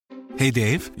Hey,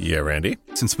 Dave. Yeah, Randy?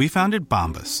 Since we founded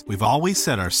Bombas, we've always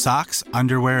said our socks,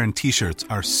 underwear, and T-shirts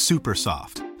are super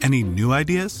soft. Any new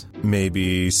ideas?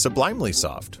 Maybe sublimely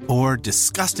soft. Or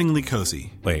disgustingly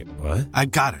cozy. Wait, what? I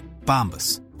got it.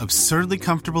 Bombas. Absurdly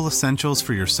comfortable essentials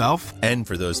for yourself and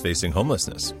for those facing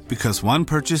homelessness. Because one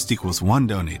purchased equals one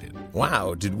donated.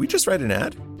 Wow, did we just write an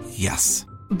ad? Yes.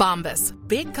 Bombas.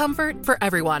 Big comfort for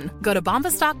everyone. Go to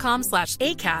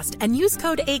bombas.com/ACAST and use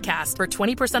code ACAST for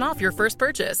 20% off your first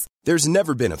purchase. There's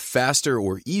never been a faster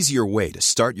or easier way to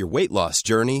start your weight loss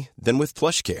journey than with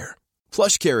PlushCare.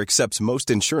 PlushCare accepts most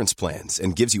insurance plans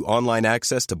and gives you online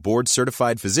access to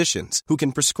board-certified physicians who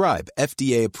can prescribe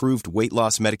FDA-approved weight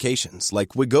loss medications like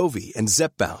Wegovy and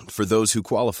Zepbound for those who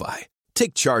qualify.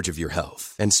 Take charge of your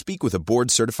health and speak with a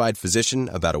board-certified physician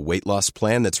about a weight loss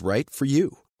plan that's right for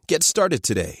you. Get started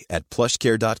today at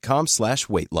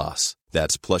plushcare.com/weight loss.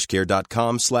 That's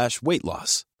plushcare.com/weight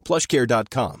loss.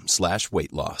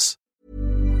 plushcare.com/weight loss.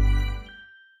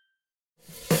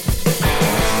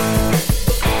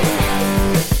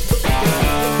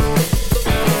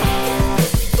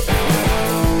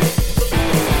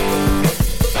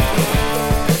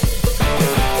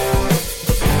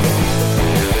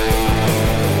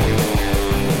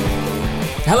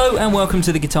 Hello and welcome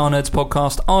to the Guitar Nerds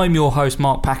podcast. I'm your host,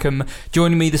 Mark Packham.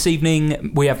 Joining me this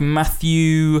evening, we have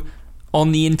Matthew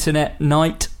on the internet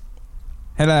night.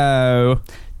 Hello.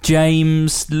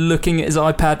 James looking at his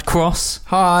iPad cross.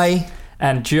 Hi.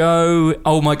 And Joe,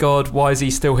 oh my god, why is he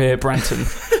still here, Branton?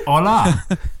 Hola.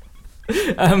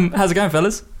 How's it going,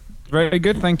 fellas? Very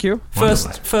good, thank you.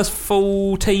 First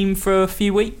full team for a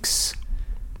few weeks.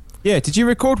 Yeah, did you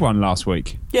record one last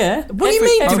week? Yeah. What do you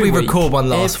mean, did we record one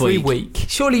last every week? week?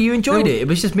 Surely you enjoyed it. It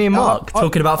was just me and Mark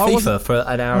talking about FIFA for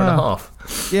an hour and a half.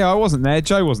 Yeah, I wasn't there.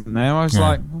 Joe wasn't there. I was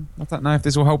like, I don't know if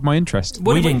this will hold my interest.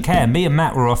 We didn't care. Me and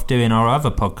Matt were off doing our other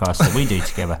podcast that we do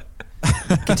together.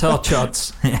 Guitar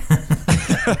Chuds.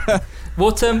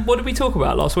 What did we talk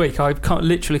about last week? I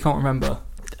literally can't remember.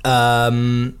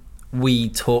 We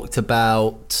talked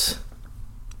about...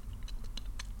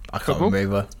 I can't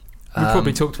remember. We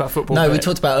probably talked about football. No, we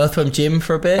talked about Earthworm Jim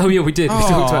for a bit. Oh yeah, we did. We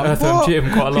talked about Earthworm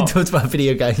Jim quite a lot. We talked about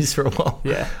video games for a while.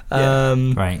 Yeah.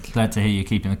 Great. Glad to hear you're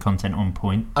keeping the content on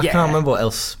point. I can't remember what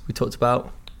else we talked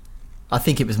about. I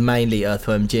think it was mainly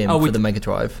Earthworm Jim for the Mega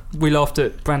Drive. We laughed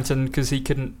at Branton because he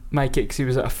couldn't make it because he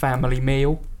was at a family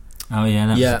meal. Oh yeah,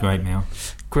 that was a great meal.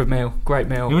 Great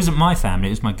meal. It wasn't my family,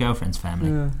 it was my girlfriend's family.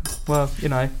 Yeah. Well, you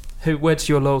know, where does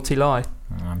your loyalty lie?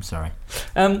 Oh, I'm sorry.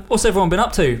 What's everyone been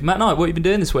up to? Matt Knight, what have you been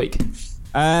doing this week?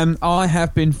 I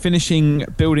have been finishing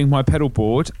building my pedal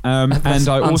board, and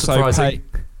I also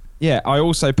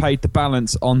paid the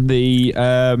balance on the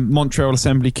Montreal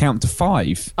Assembly Count to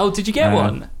 5. Oh, did you get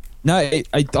one? No, I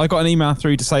got an email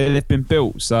through to say they've been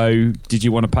built, so did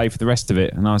you want to pay for the rest of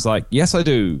it? And I was like, yes I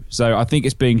do. So I think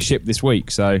it's being shipped this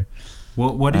week. So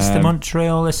what is the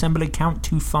Montreal Assembly Count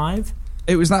to 5?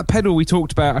 It was that pedal we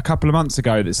talked about a couple of months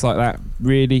ago that's like that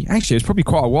really... Actually, it was probably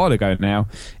quite a while ago now.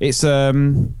 It's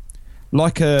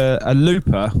like a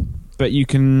looper, but you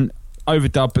can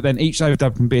overdub, but then each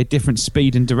overdub can be a different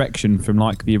speed and direction from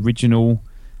like the original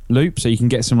loop, so you can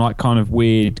get some like kind of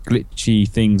weird glitchy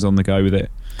things on the go with it.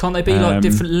 Can't they be like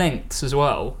different lengths as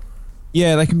well?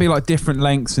 Yeah, they can be like different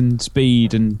lengths and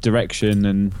speed and direction,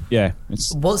 and yeah, do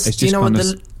you know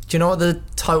what the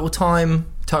total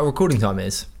recording time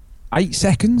is? 8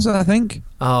 seconds, I think.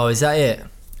 Oh, is that it?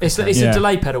 It's a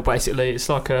delay pedal basically. It's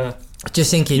like a...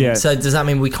 Just thinking, so does that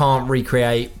mean we can't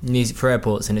recreate Music for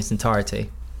Airports in its entirety?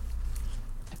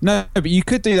 No, but you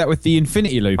could do that with the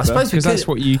Infinity Looper. I suppose we could. That's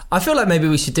what you... I feel like maybe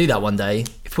we should do that one day.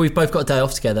 If we've both got a day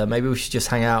off together, maybe we should just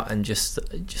hang out and just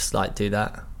like do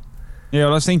that. Yeah,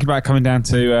 well, I was thinking about coming down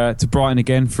to Brighton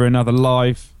again for another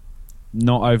live,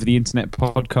 not over the internet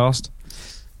podcast.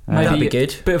 Maybe that'd be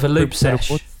good. Bit of a loop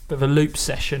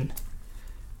session.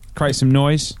 Create some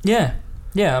noise. Yeah.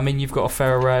 I mean, you've got a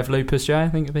fair array of loopers, Jay. I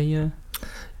think it'd be...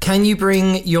 Can you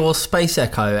bring your Space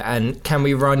Echo, and can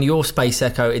we run your Space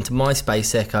Echo into my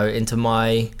Space Echo into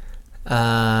my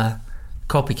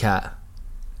Copycat?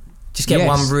 Just get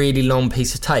one really long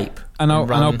piece of tape, and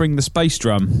I'll bring the space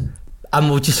drum, and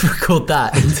we'll just record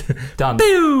that. Done.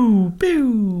 Pew,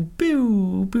 pew,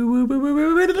 pew, pew, pew,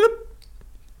 pew, pew.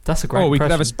 That's a great. We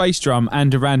could have a space drum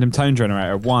and a random tone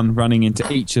generator, one running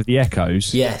into each of the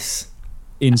echoes. Yes.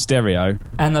 In stereo.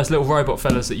 And those little robot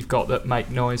fellas that you've got that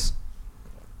make noise.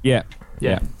 Yeah.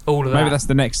 All of that. Maybe that's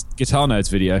the next Guitar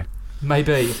Nerds video.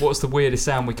 Maybe. What's the weirdest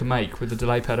sound we can make with the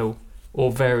delay pedal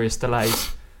or various delays?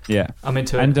 Yeah. I'm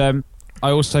into it. And I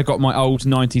also got my old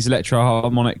 90s Electro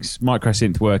Harmonix micro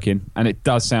synth working, and it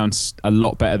does sound a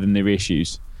lot better than the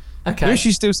reissues. Okay. The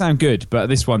issues still sound good, but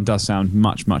this one does sound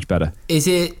much, much better. Is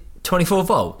it 24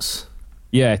 volts?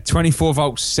 Yeah, 24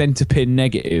 volts centre pin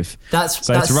negative.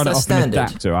 So to run it off standard. an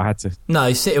adapter, I had to. No,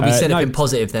 it'll be centre no. pin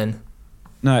positive then.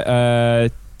 No,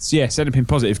 centre pin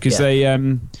positive because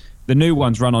the new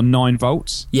ones run on 9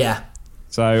 volts. Yeah.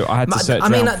 So I had to search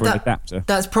around for an adapter.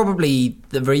 That's probably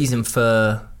the reason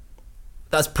for.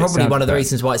 That's probably one of the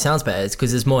reasons why it sounds better. It's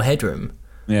because there's more headroom.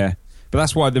 Yeah, but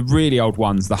that's why the really old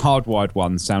ones, the hardwired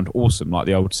ones, sound awesome, like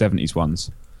the old 70s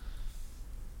ones.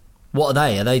 What are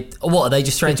they? Are they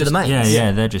just straight to the mains?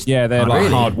 Yeah, they're just... Yeah, they're like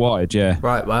really? hardwired, yeah.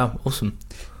 Right, wow, awesome.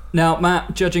 Now,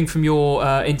 Matt, judging from your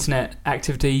internet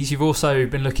activities, you've also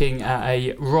been looking at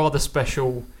a rather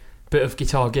special bit of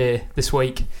guitar gear this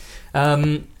week.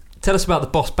 Tell us about the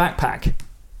Boss backpack.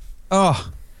 Oh,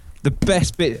 the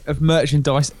best bit of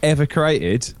merchandise ever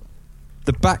created.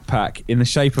 The backpack in the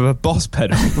shape of a Boss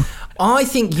pedal. I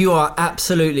think you are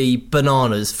absolutely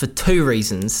bananas for 2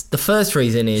 reasons. The first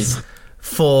reason is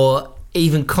for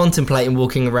even contemplating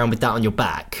walking around with that on your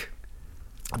back.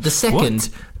 The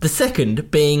second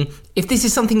being, if this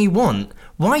is something you want,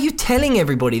 why are you telling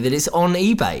everybody that it's on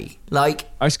eBay? Like,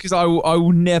 it's because I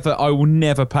will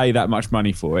never pay that much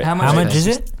money for it. How much is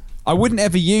it? I wouldn't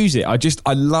ever use it.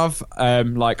 I love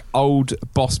like old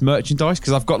Boss merchandise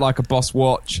because I've got like a Boss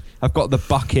watch. I've got the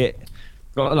bucket.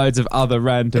 I've got loads of other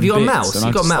random. Have you got a bits, mouse?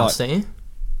 You've got a mouse, don't you?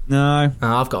 No.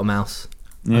 Oh, I've got a mouse.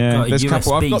 Yeah, I've got a there's a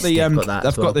couple. I've got the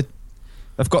that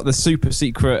I've got the super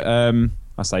secret.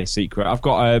 I say secret. I've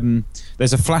got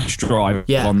there's a flash drive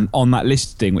on that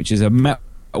listing, which is a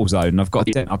Metal Zone. I've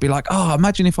got. I'll be like, oh,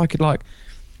 imagine if I could like.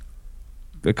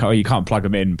 You can't plug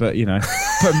them in, but you know,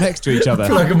 put them next to each other.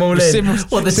 Plug them all in.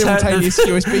 Simultaneous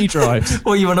USB drives.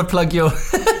 Well, you want to plug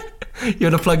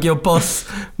your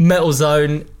Boss Metal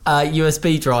Zone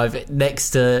USB drive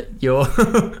next to your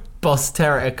Boss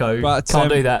Terra Echo. But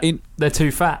Can't do that. They're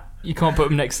too fat. You can't put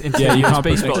them next into you can't USB put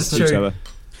them spots. next to each other.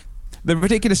 The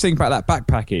ridiculous thing about that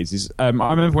backpack is I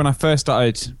remember when I first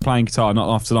started playing guitar,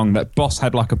 not after long, that Boss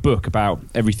had like a book about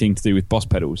everything to do with Boss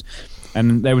pedals.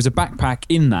 And there was a backpack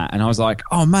in that, and I was like,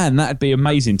 oh man, that'd be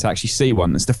amazing to actually see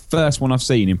one. It's the first one I've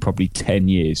seen in probably 10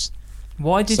 years.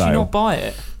 Why did you not buy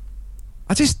it?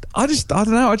 I don't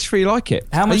know, I just really like it.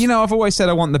 How much? You know, I've always said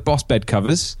I want the Boss bed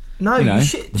covers. No, you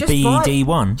should just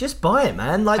BD1. Just buy it,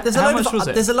 man. Like there's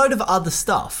a load of other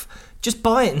stuff. Just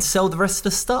buy it and sell the rest of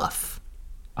the stuff.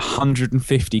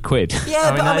 150 quid.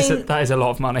 Yeah, that is a lot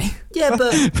of money. Yeah,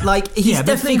 but like he's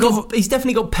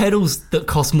definitely got pedals that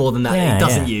cost more than that he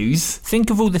doesn't use. Think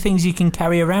of all the things you can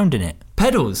carry around in it.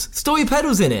 Pedals. Store your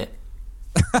pedals in it.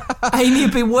 Amy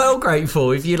would be well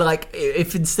grateful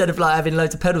if instead of like having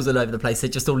loads of pedals all over the place, they're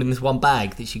just all in this one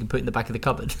bag that she can put in the back of the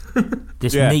cupboard.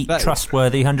 This neat,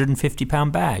 trustworthy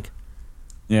 £150 bag.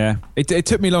 Yeah, it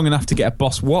took me long enough to get a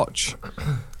Boss watch.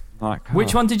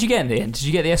 Which one did you get in the end? Did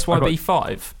you get the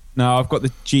SYB5? No, I've got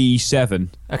the G7.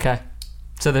 Okay,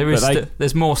 so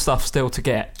there's more stuff still to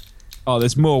get. Oh,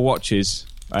 there's more watches,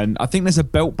 and I think there's a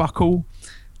belt buckle.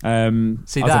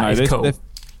 See, that is cool.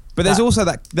 But there's also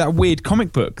that weird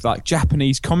comic book, like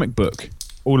Japanese comic book,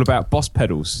 all about Boss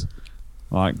pedals.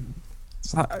 Like,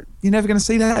 you're never going to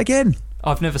see that again.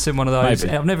 I've never seen one of those.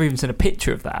 Maybe. I've never even seen a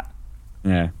picture of that.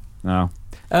 Yeah, no.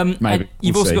 Maybe.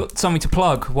 You've also got something to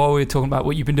plug while we're talking about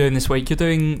what you've been doing this week. You're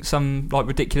doing some like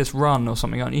ridiculous run or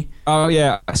something, aren't you? Oh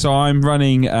yeah, so I'm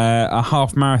running a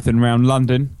half marathon around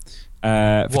London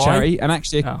for charity, and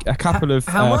actually a couple of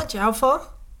how much? How far?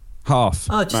 Half.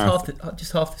 Oh, just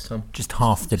half this time. Just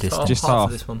half the distance. Just half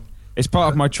of this one. It's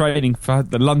part of my training for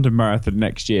the London Marathon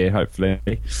next year, hopefully.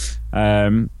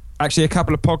 Actually, a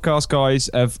couple of podcast guys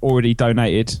have already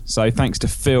donated. So thanks to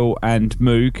Phil and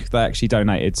Moog, they actually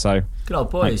donated. So good old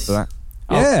boys. Thanks for that.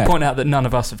 I'll point out that none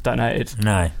of us have donated.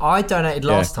 No. I donated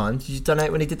last time. Did you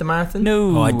donate when he did the marathon?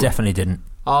 No. Oh, I definitely didn't.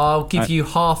 I'll give you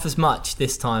half as much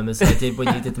this time as I did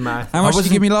when you did the marathon. How much did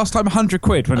you give me last time? 100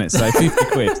 quid, wasn't it? So 50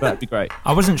 quid. That'd be great.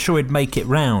 I wasn't sure he'd make it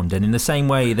round, and in the same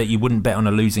way that you wouldn't bet on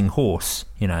a losing horse,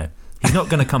 you know, he's not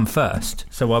going to come first,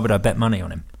 so why would I bet money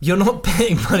on him? You're not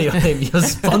betting money on him, you're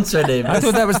sponsoring him. I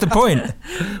thought that was the point.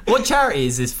 What charity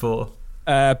is this for?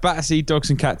 Battersea Dogs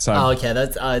and Cats Home. Oh, okay.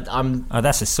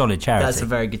 That's a solid charity. That's a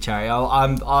very good charity.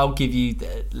 I'll give you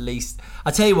at least. I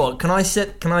tell you what. Can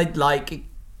I like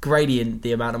gradient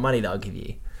the amount of money that I'll give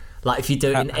you? Like if you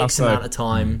do it in X amount of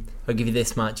time, I'll give you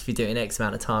this much. If you do it in X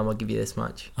amount of time, I'll give you this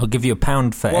much. I'll give you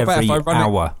 £1 for every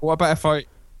hour. What about if I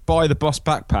buy the Boss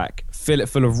backpack, fill it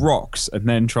full of rocks, and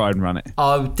then try and run it?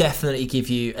 I'll definitely give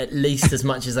you at least as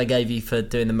much as I gave you for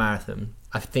doing the marathon.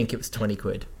 I think it was 20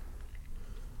 quid.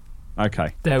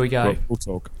 Okay. There we go. We'll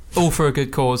talk. All for a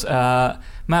good cause.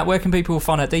 Matt, where can people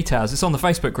find out details? It's on the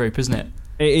Facebook group, isn't it?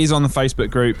 It is on the Facebook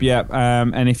group, yeah.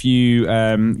 And if you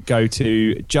go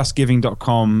to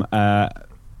justgiving.com,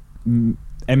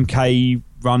 MK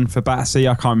Run for Battersea,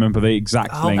 I can't remember the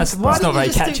exact link. That's not very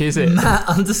catchy, is it?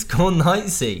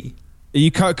 Matt_Knightsey.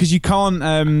 You can't, because you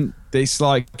can't. It's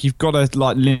like you've got to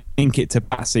like link it to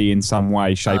Battersea in some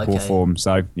way, shape, or form.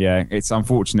 So yeah, it's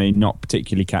unfortunately not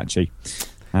particularly catchy.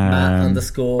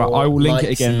 Matt_. But I will link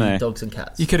it again there. Dogs and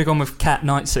cats. You could have gone with Cat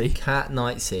Knightsey. Cat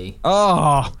Knightsey.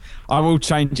 Oh, I will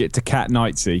change it to Cat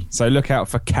Knightsey. So look out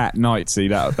for Cat Knightsey.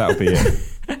 That'll be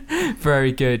it.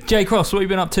 Very good. Jay Cross, what have you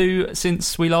been up to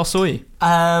since we last saw you?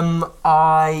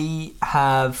 I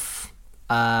have.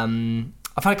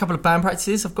 I've had a couple of band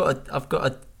practices. I've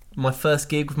got my first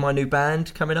gig with my new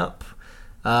band coming up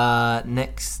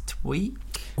next week.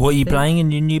 What are you playing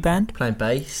in your new band? Playing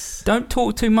bass. Don't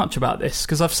talk too much about this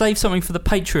because I've saved something for the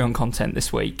Patreon content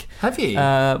this week. Have you?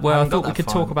 Well, I thought we could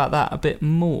talk about that a bit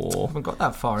more. I haven't got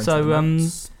that far into So, the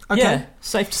months. Okay. Yeah,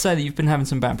 safe to say that you've been having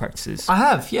some band practices. I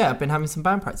have, yeah. I've been having some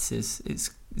band practices.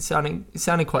 It's sounding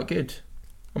quite good.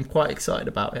 I'm quite excited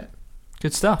about it.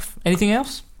 Good stuff. Anything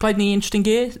else? Played any interesting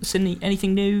gear? Seen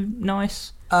anything new?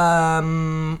 Nice?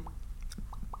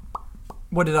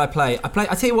 What did I play? I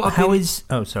tell you what.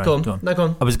 Oh, sorry. Go on. No, go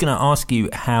on. I was going to ask you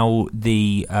how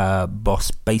the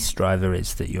Boss bass driver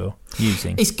is that you're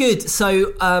using. It's good.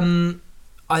 So I'm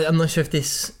not sure if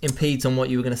this impedes on what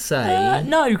you were going to say.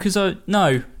 No, because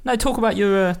no. Talk about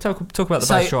your talk about the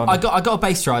bass driver. I got a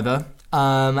bass driver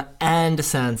and a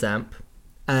Sounds amp,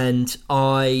 and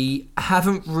I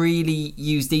haven't really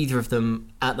used either of them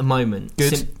at the moment.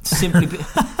 Good. Simply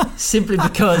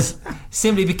because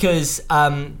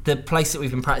the place that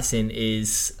we've been practicing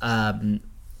is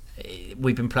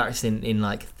we've been practicing in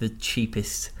like the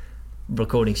cheapest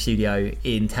recording studio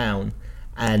in town,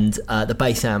 and the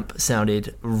bass amp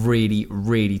sounded really,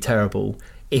 really terrible.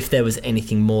 If there was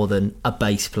anything more than a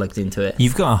bass plugged into it.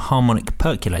 You've got a harmonic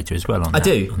percolator as well on that. I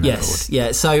do, on that yes. board.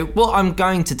 Yeah. So what I'm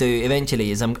going to do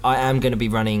eventually is I am going to be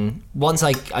running, once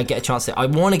I get a chance to, I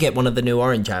want to get one of the new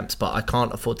Orange amps, but I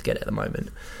can't afford to get it at the moment.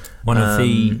 One of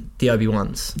the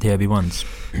OB1s. The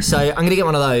OB1s. So I'm going to get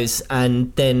one of those,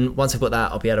 and then once I've got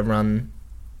that, I'll be able to run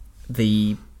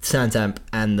the Sounds amp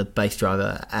and the bass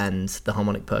driver and the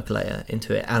harmonic percolator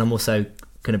into it. And I'm also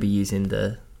going to be using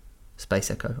the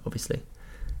Space Echo, obviously.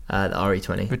 The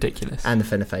RE20, ridiculous, and the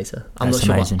Fender Phaser. I'm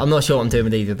not sure what I'm doing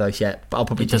with either of those yet, but I'll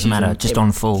probably. It doesn't matter. Just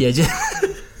on full. Yeah.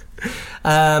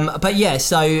 But yeah.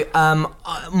 So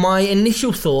my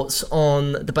initial thoughts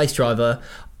on the bass driver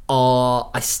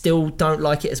are I still don't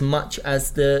like it as much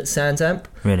as the Sounds amp.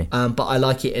 Really. But I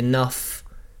like it enough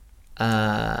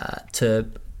to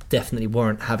definitely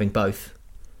warrant having both.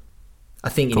 I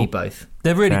think you need both.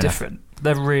 They're really different.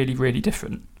 They're really, really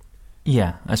different.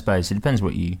 Yeah, I suppose it depends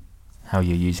how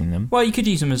you're using them. Well, you could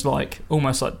use them as like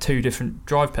almost like two different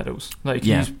drive pedals. Like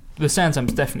use the Sounds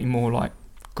amp's definitely more like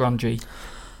grungy.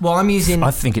 Well, I'm using.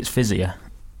 I think it's fizzier.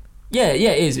 Yeah,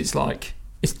 it is. It's like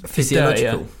it's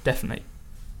physiological. Dirtier, definitely.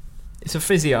 It's a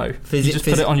physio. You just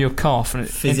put it on your calf and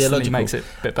it instantly makes it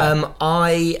a bit better.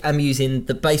 I am using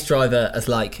the bass driver as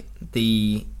like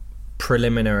the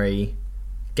preliminary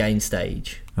gain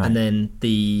stage, right. And then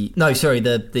the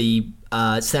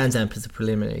Sounds amp is the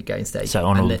preliminary gain stage. So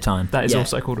on all the time. That is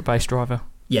also called a bass driver.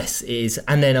 Yes, it is.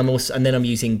 And then I'm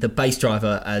using the bass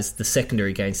driver as the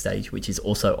secondary gain stage, which is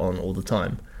also on all the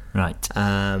time. Right.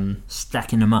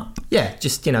 Stacking them up. Yeah,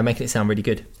 just making it sound really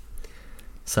good.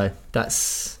 So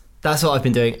that's what I've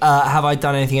been doing. Have I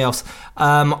done anything else?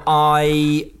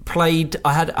 I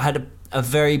had a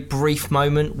very brief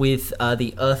moment with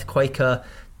the Earthquaker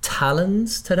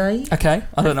Talons today. Okay,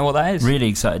 I don't know what that is. Really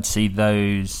excited to see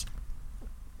those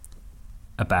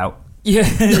about. Yeah,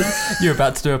 you're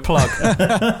about to do a plug.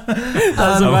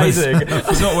 That's amazing.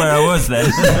 That's not where I was then.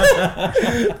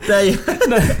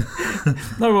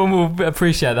 No one will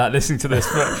appreciate that listening to this,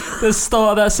 but the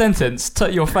start of that sentence,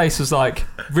 your face was like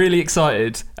really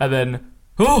excited, and then,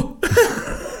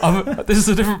 this is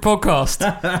a different podcast.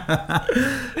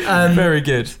 Very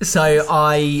good. So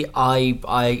I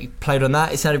played on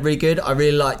that. It sounded really good. I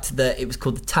really liked that it was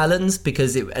called the Talons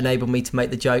because it enabled me to make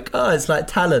the joke. Oh, it's like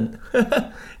talent.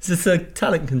 It's just a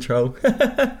talent control.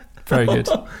 Very good.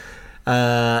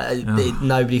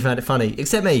 Nobody found it funny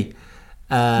except me.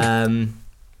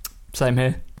 Same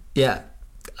here. Yeah.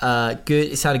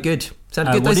 Good. It sounded good.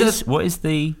 Good. What is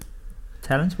the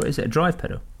Talons? What is it? A drive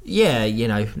pedal? Yeah,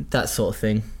 that sort of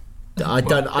thing.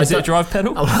 Is it a drive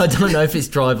pedal? I don't know if it's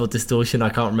drive or distortion. I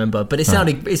can't remember, but it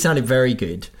sounded very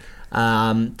good.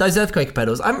 Those Earthquaker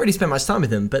pedals, I haven't really spent much time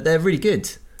with them, but they're really good.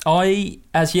 I,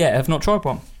 as yet, have not tried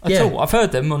one at Yeah. all. I've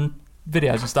heard them on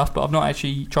videos and stuff, but I've not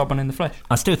actually tried one in the flesh.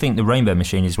 I still think the Rainbow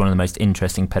Machine is one of the most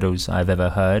interesting pedals I've ever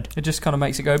heard. It just kind of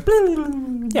makes it go...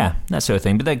 Yeah, that sort of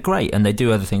thing. But they're great, and they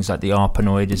do other things like the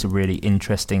Arpanoid is a really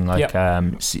interesting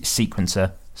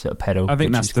sequencer sort of pedal. I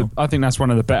think that's one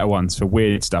of the better ones for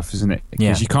weird stuff, isn't it?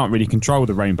 Because you can't really control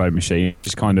the Rainbow Machine. It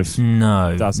just kind of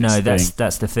does its thing.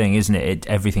 That's the thing, isn't it?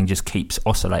 Everything just keeps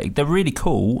oscillating. They're really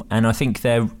cool, and I think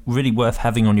they're really worth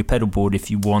having on your pedal board if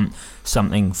you want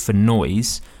something for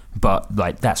noise. But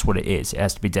like that's what it is. It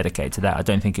has to be dedicated to that. I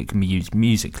don't think it can be used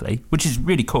musically, which is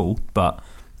really cool, but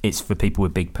it's for people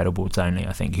with big pedal boards only.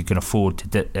 I think you can afford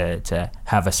to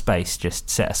have a space just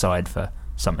set aside for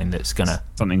something that's gonna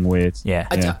something weird. Yeah.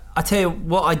 I tell you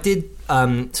what, I did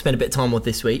spend a bit of time with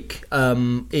this week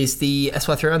is the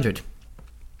SY300.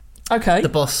 Okay. The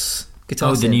Boss guitar.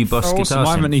 Oh, the new Boss guitar. Awesome.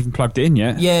 I haven't even plugged it in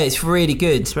yet. Yeah, it's really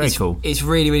good. It's very cool. It's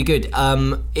really, really good.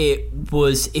 It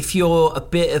was, if you're a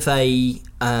bit of a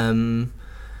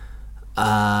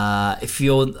if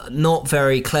you're not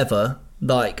very clever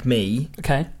like me,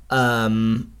 Okay.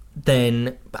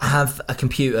 then have a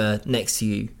computer next to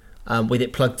you with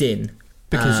it plugged in.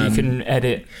 Because you can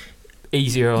edit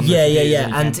easier on the Yeah, computer yeah,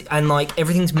 than you can. and like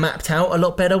everything's mapped out a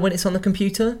lot better when it's on the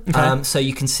computer. Okay. So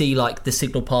you can see like the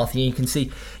signal path, and you can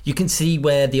see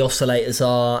where the oscillators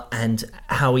are and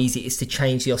how easy it is to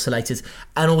change the oscillators.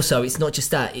 And also, it's not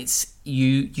just that; it's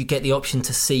you get the option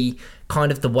to see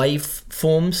kind of the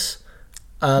waveforms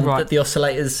that the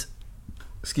oscillators,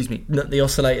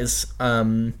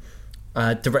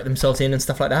 direct themselves in and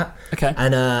stuff like that. Okay.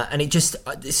 And it just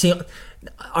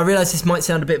I realise this might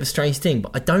sound a bit of a strange thing, but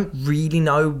I don't really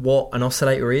know what an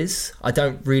oscillator is. I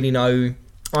don't really know.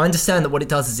 I understand that what it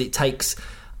does is it takes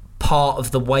part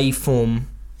of the waveform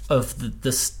of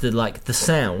the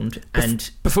sound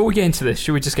and. Before we get into this,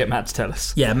 should we just get Matt to tell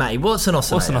us? Yeah, Matty, what's an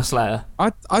oscillator? What's an oscillator?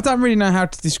 I don't really know how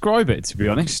to describe it, to be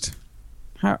honest.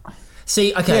 How?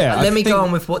 See, okay, Yeah, let me go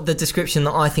on with what the description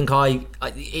that I think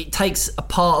it takes a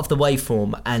part of the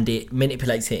waveform and it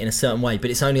manipulates it in a certain way, but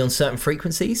it's only on certain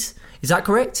frequencies. Is that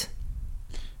correct?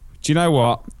 Do you know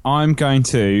what? I'm going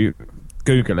to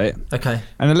Google it. Okay.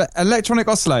 An electronic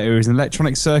oscillator is an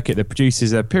electronic circuit that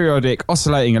produces a periodic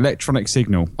oscillating electronic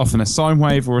signal, often a sine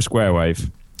wave or a square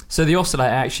wave. So the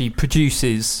oscillator actually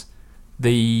produces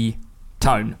the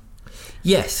tone.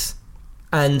 Yes.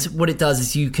 And what it does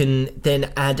is you can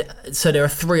then add... So there are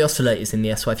 3 oscillators in the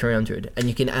SY300, and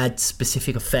you can add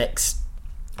specific effects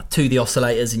to the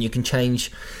oscillators, and you can change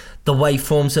the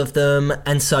waveforms of them.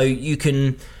 And so you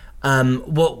can...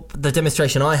 what the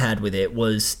demonstration I had with it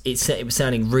was it was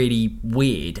sounding really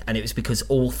weird, and it was because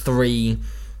all 3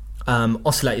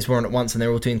 oscillators were on at once, and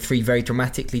they're all doing 3 very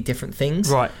dramatically different things.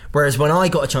 Right. Whereas when I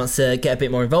got a chance to get a bit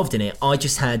more involved in it, I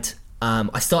just had...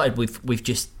 I started with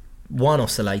just one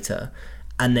oscillator,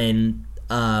 and then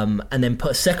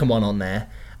put a second one on there,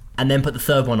 and then put the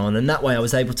third one on, and that way I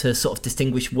was able to sort of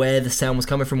distinguish where the sound was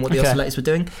coming from, what the oscillators were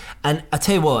doing. And I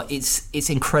tell you what, it's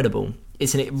incredible.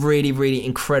 It's a really, really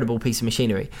incredible piece of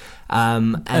machinery.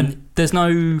 And there's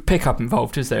no pickup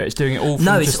involved, is there? It's doing it all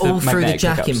from it's all through the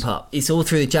jack pickups. input. It's all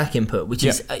through the jack input, which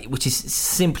is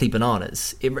simply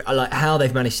bananas. Like how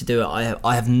they've managed to do it,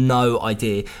 I have no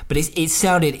idea. But it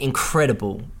sounded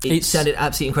incredible. It sounded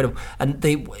absolutely incredible. And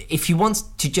if you want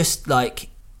to just like,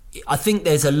 I think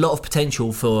there's a lot of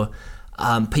potential for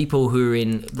people who are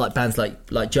in like bands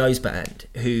like Joe's band,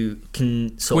 who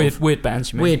can sort of weird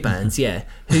bands. You mean? Weird bands, yeah.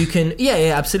 Who can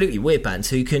absolutely weird bands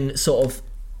who can sort of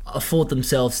afford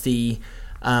themselves the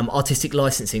artistic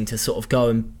licensing to sort of go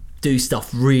and do stuff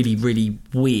really, really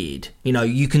weird. You know,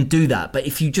 you can do that. But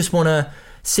if you just want to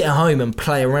sit at home and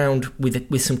play around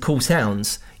with some cool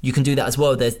sounds, you can do that as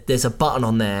well. There's a button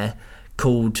on there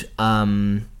called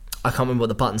I can't remember what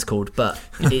the button's called, but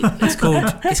it's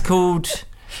called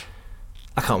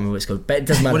I can't remember what it's called, but it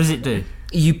doesn't matter. What does it do?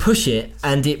 You push it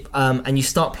and and you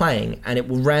start playing, and it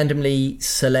will randomly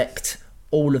select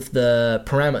all of the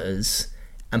parameters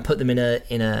and put them in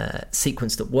a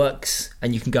sequence that works,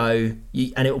 and you can go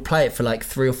and it will play it for like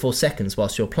 3 or 4 seconds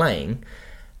whilst you're playing,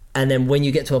 and then when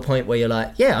you get to a point where you're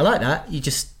like, yeah, I like that, you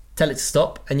just tell it to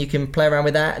stop, and you can play around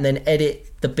with that and then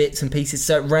edit the bits and pieces.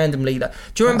 So randomly, like,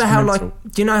 do you remember how mental.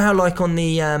 Do you know how like on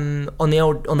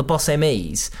the Boss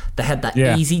MEs they had that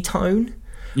easy tone?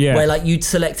 Yeah. Where like you'd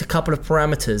select a couple of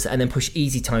parameters and then push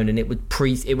easy tone, and it would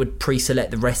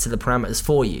pre-select the rest of the parameters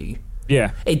for you.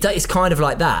 Yeah. It's kind of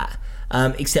like that,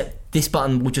 except this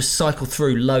button will just cycle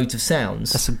through loads of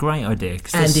sounds. That's a great idea,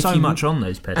 because there's so much on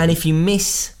those pedals. And if you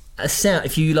miss a sound,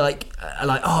 if you are like,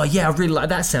 oh yeah, I really like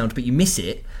that sound, but you miss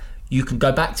it, you can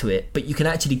go back to it, but you can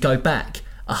actually go back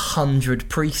 100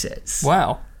 presets.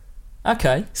 Wow.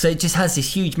 Okay. So it just has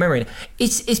this huge memory.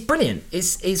 It's brilliant.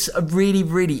 It's a really,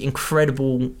 really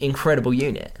incredible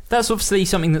unit. That's obviously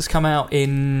something that's come out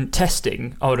in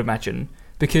testing, I would imagine,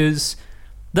 because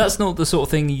that's not the sort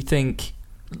of thing you think,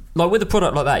 like with a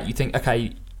product like that, you think,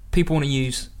 okay, people want to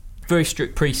use very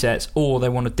strict presets or they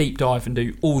want to deep dive and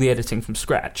do all the editing from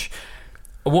scratch.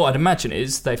 What I'd imagine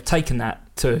is they've taken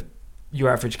that to your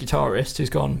average guitarist who's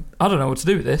gone, I don't know what to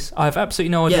do with this. I have absolutely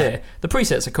no idea. Yeah. The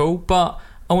presets are cool, but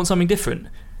I want something different.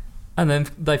 And then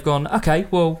they've gone, okay,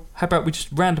 well, how about we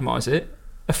just randomise it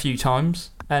a few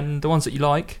times, and the ones that you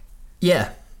like.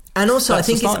 Yeah. And also, I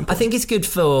think it's good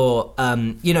for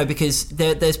because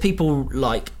there's people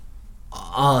like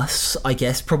us, I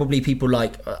guess, probably people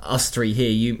like us three here,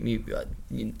 you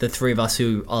the three of us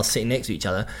who are sitting next to each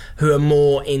other, who are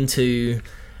more into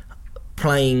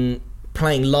playing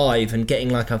live and getting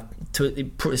like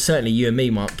certainly you and me,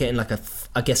 Mark, getting like a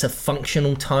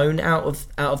functional tone out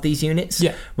of these units.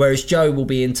 Yeah. Whereas Joe will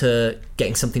be into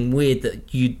getting something weird that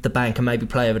the band can maybe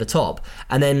play over the top.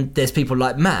 And then there's people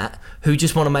like Matt who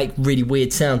just want to make really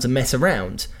weird sounds and mess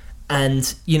around.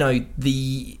 And I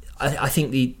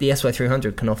think the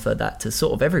SY300 can offer that to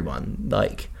sort of everyone,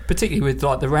 like particularly with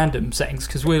like the random settings,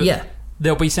 because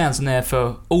there'll be sounds in there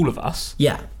for all of us.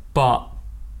 Yeah. But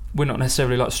we're not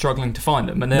necessarily like struggling to find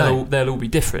them, and they'll all be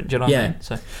different. Do you know what I mean?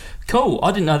 So cool.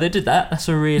 I didn't know they did that. That's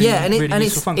a really really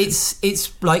useful function.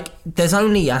 It's like there's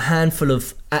only a handful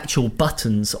of actual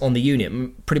buttons on the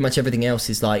unit. Pretty much everything else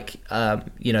is like they're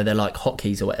like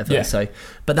hotkeys or whatever. Yeah. So,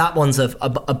 but that one's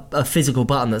a physical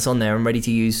button that's on there and ready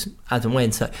to use as and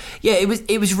when. So yeah,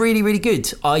 it was really, really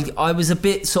good. I was a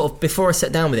bit sort of, before I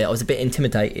sat down with it, I was a bit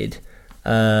intimidated,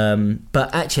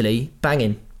 but actually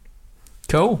banging.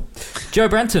 Cool. Joe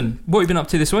Branton, what have you been up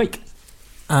to this week?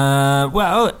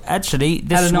 Well, actually,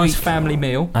 this Had a nice week family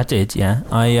meal. I did, yeah.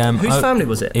 Whose family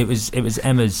was it? It was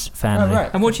Emma's family. Oh,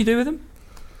 right. And what did you do with them?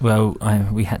 Well,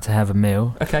 we had to have a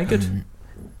meal. Okay, good.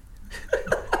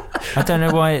 I don't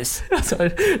know why it's...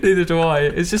 Neither do I.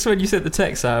 It's just when you sent the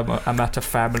text, I'm at a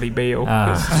family meal.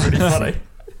 It's really funny.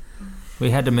 We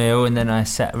had a meal and then I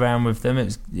sat around with them.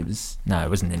 It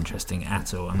wasn't interesting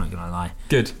at all, I'm not going to lie.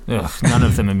 Good. Ugh, none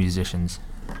of them are musicians.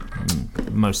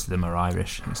 Most of them are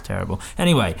Irish. It's terrible.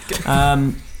 Anyway,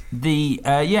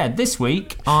 this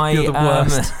week You're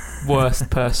the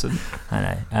worst person.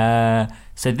 I know.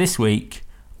 So this week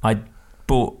I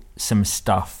bought some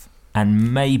stuff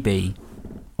and maybe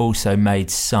also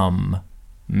made some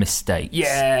mistakes.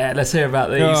 Yeah, let's hear about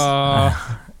these.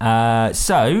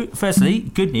 So, firstly,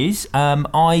 good news.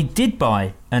 I did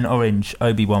buy an orange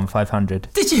Obi-Wan 500.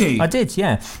 Did you? I did,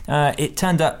 yeah. It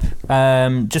turned up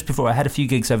just before I had a few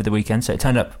gigs over the weekend, so it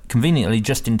turned up conveniently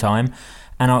just in time.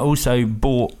 And I also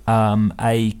bought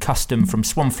a custom from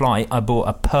Swan Flight. I bought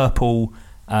a purple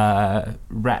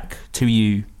rack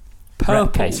 2U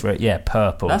rack case for it. Yeah,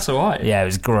 purple. That's all right. Yeah, it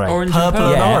was great. Orange purple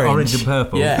and purple. and orange. Orange and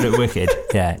purple. Yeah. It looked wicked.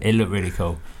 Yeah, it looked really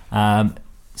cool.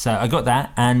 So I got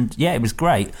that, and yeah, it was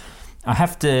great. I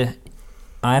have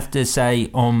to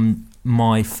say, on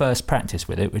my first practice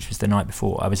with it, which was the night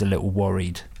before, I was a little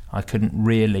worried. I couldn't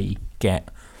really get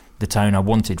the tone I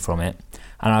wanted from it,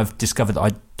 and I've discovered that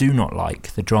I do not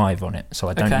like the drive on it, so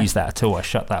I don't use that at all. I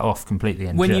shut that off completely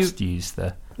and use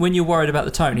the... When you're worried about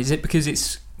the tone, is it because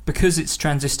it's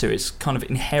transistor, it's kind of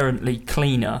inherently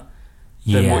cleaner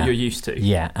than what you're used to?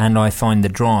 Yeah, and I find the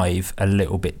drive a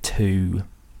little bit too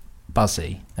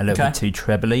buzzy, a little bit too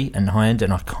trebly and high-end,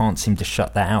 and I can't seem to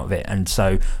shut that out of it. And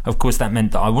so, of course, that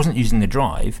meant that I wasn't using the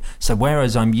drive. So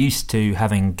whereas I'm used to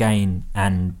having gain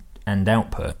and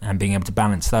output and being able to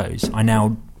balance those, I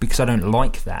now, because I don't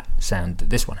like that sound that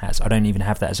this one has, I don't even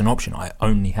have that as an option. I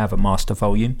only have a master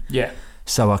volume. Yeah.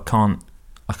 So I can't.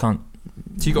 So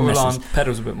you got to rely on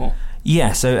pedals a bit more.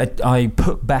 Yeah. So I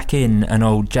put back in an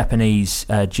old Japanese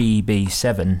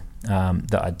GEB7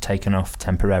 that I'd taken off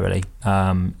temporarily,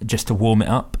 just to warm it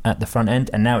up at the front end,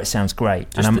 and now it sounds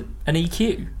great. Just an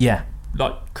EQ? Yeah.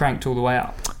 Like cranked all the way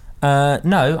up?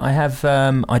 No, I have.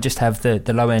 I just have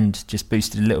the low end just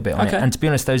boosted a little bit on it. And to be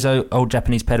honest, those old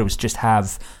Japanese pedals just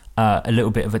have a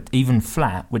little bit of an even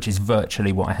flat, which is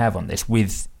virtually what I have on this,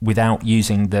 without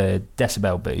using the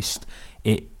decibel boost.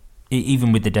 It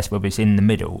even with the decibel boost in the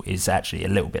middle is actually a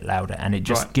little bit louder, and it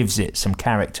just gives it some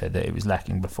character that it was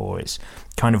lacking before. It's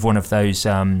kind of one of those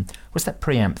what's that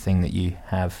preamp thing that you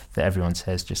have that everyone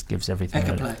says just gives everything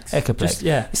Echoplex.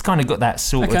 It's kind of got that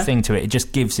sort of thing to it. It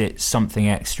just gives it something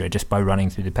extra just by running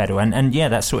through the pedal, and yeah,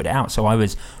 that sorted it out. So I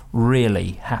was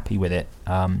really happy with it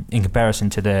in comparison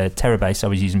to the Terabase I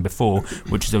was using before,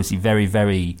 which is obviously very,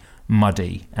 very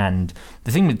muddy. And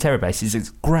the thing with Terabase is it's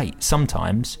great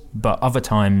sometimes, but other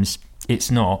times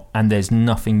It's not, and there's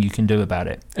nothing you can do about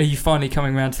it. Are you finally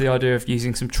coming around to the idea of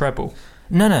using some treble?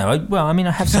 No.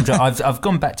 I have some. I've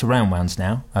gone back to round ones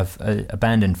now. I've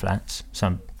abandoned flats,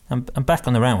 so I'm back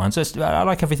on the round ones. I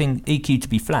like everything EQ to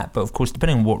be flat, but of course,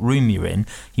 depending on what room you're in,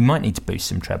 you might need to boost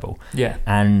some treble. Yeah.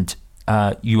 And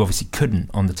you obviously couldn't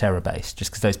on the Terra bass,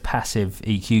 just because those passive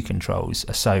EQ controls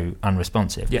are so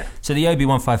unresponsive. Yeah. So the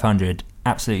OB1500,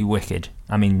 absolutely wicked.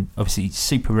 I mean, obviously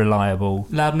super reliable.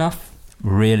 Loud enough?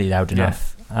 Really loud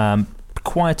enough.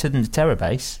 Quieter than the Terra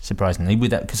bass, surprisingly,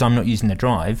 with that, because I'm not using the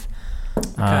drive.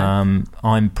 Okay.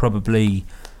 I'm probably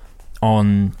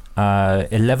on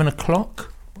 11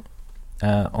 o'clock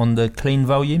on the clean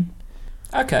volume.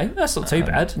 Okay, that's not too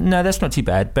bad. No, that's not too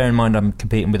bad. Bear in mind I'm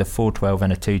competing with a 412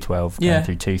 and a 212 Yeah. going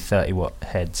through two 30-watt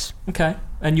heads. Okay,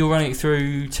 and you're running it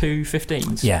through two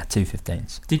 15s? Yeah, two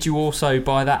 15s. Did you also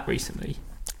buy that recently?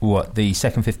 What, the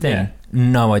second 15? Yeah.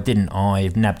 No, I didn't.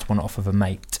 I've nabbed one off of a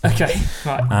mate. Okay,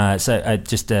 right. So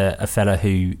just a fella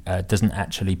who doesn't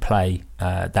actually play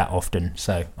that often,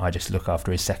 so I just look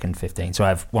after his second 15. So I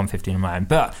have 115 of my own.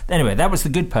 But anyway, that was the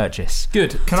good purchase.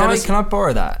 Good. Can I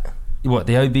borrow that? What,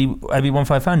 the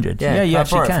OB1500? Yeah, you I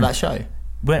actually borrow it can. for that show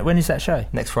When is that show?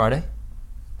 next Friday.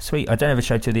 Sweet. I don't have a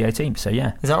show till the 18th, so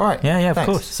yeah. Is that right? Yeah, of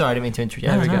Thanks. course. Sorry, I didn't mean to interrupt you.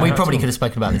 No, We not probably at all. could have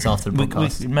spoken about this after the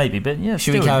podcast. Maybe, but yeah.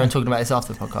 Should we still. carry on talking about this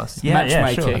after the podcast? Yeah,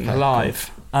 Matchmaking sure. Okay, live.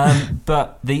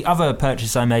 But the other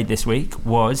purchase I made this week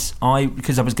was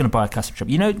because I was going to buy a custom shop.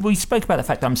 You know, we spoke about the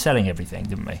fact that I'm selling everything,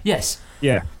 didn't we? Yes.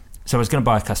 Yeah. So I was going to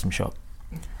buy a custom shop.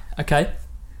 Okay.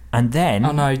 And then...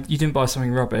 Oh no, you didn't buy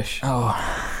something rubbish. Oh,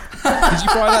 Did you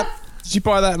buy that? Did you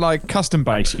buy that like custom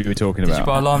bass you were talking Did about? you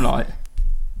buy a Limelight?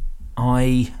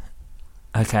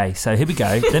 Okay, so here we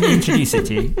go. Let me introduce it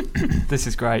to you. This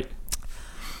is great.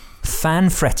 Fan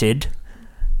fretted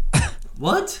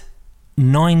What?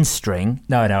 9-string.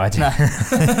 No, I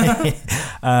didn't.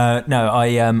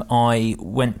 I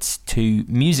went to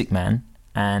Music Man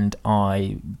and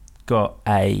I got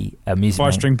a Music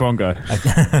Man. 5-string bongo.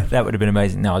 That would have been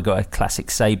amazing. No, I got a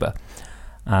classic Sabre,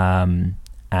 and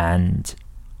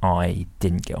I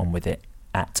didn't get on with it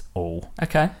at all.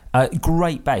 Okay.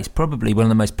 Great bass, probably one of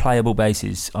the most playable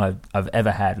basses I've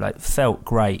ever had. Like, felt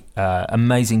great.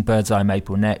 Amazing bird's eye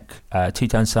maple neck,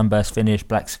 two-tone sunburst finish,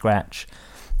 black scratch,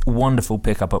 wonderful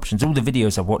pickup options. All the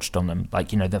videos I watched on them,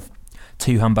 like, you know, the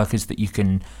two humbuckers that you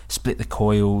can split the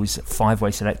coils,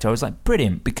 5-way selector. I was like,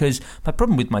 brilliant, because my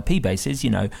problem with my P bass is, you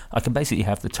know, I can basically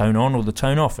have the tone on or the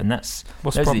tone off, and that's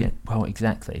What's the problem? Well,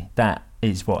 exactly. That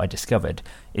is what I discovered,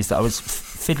 is that I was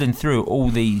fiddling through all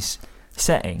these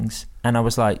settings and I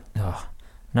was like, oh,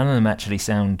 none of them actually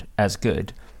sound as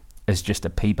good as just a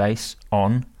P bass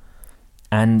on.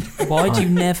 And Why do you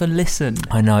never listen?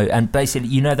 I know, and basically,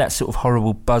 you know, that sort of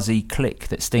horrible buzzy click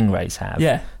that Stingrays have,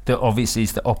 Yeah. that obviously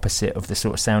is the opposite of the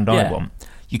sort of sound Yeah. I want.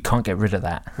 You can't get rid of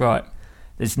that. Right.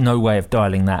 There's no way of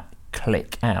dialing that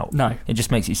click out. No. It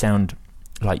just makes you sound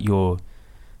like you're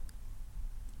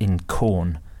in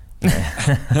Corn.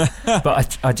 Yeah.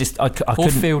 But I Or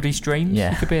couldn't. Fieldy's Dreams.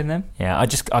 Yeah. You could be in them. Yeah,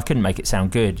 I couldn't make it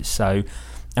sound good. So,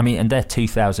 I mean, and they're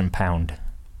 £2,000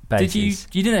 basses.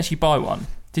 Did you didn't actually buy one?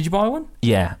 Did you buy one?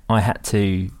 Yeah, I had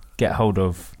to get hold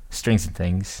of Strings and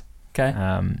Things, Okay.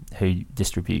 who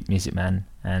distribute Music Man,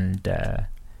 and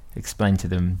explain to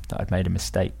them that I'd made a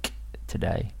mistake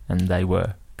today, and they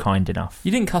were kind enough.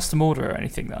 You didn't custom order or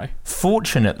anything though.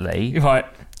 Fortunately, Right.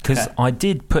 because Okay. I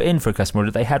did put in for a custom order,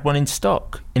 they had one in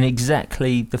stock in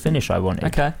exactly the finish I wanted.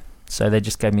 Okay. So they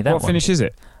just gave me that What one. finish is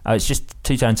it? It's just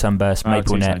two-tone sunburst,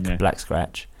 maple two-tone, neck, yeah. black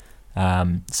scratch.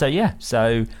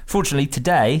 So fortunately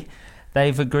today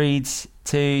they've agreed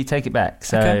to take it back.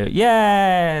 So Okay.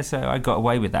 yeah, so I got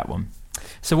away with that one.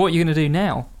 So what are you going to do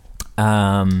now?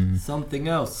 Something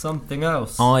else.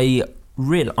 I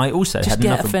also Just had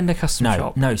get another a Fender custom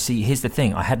shop. No, see, here's the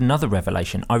thing. I had another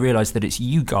revelation. I realised that it's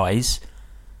you guys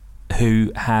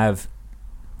who have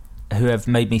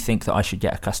made me think that I should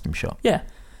get a custom shop. Yeah.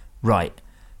 Right.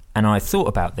 And I thought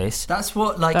about this. That's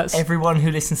what That's- everyone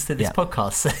who listens to this Yeah.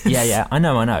 podcast says. Yeah, I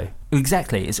know.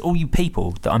 Exactly. It's all you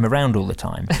people that I'm around all the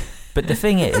time. But the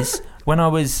thing is,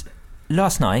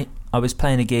 last night, I was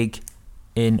playing a gig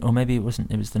or maybe it wasn't,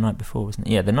 it was the night before, wasn't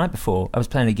it? Yeah, the night before, I was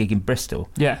playing a gig in Bristol.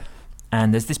 Yeah.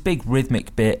 And there's this big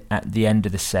rhythmic bit at the end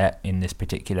of the set in this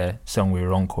particular song we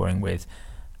were encoring with.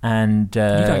 And You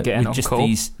don't get an with just encore.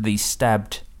 these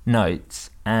stabbed notes.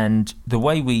 And the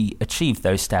way we achieve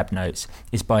those stabbed notes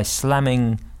is by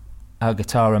slamming our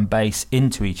guitar and bass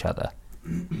into each other.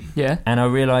 Yeah. And I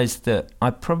realised that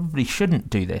I probably shouldn't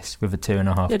do this with a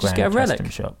 $2.5 Yeah, just grand get a relic. custom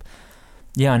shop.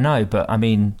 Yeah, I know, but I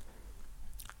mean,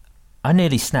 I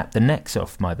nearly snapped the necks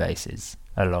off my basses.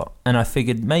 a lot, and I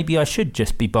figured maybe I should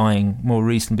just be buying more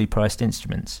reasonably priced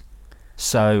instruments.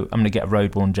 So I'm going to get a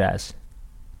Roadworn Jazz.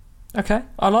 Okay,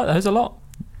 I like those a lot.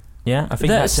 Yeah, I think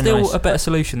that's that's still nice... a better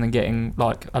solution than getting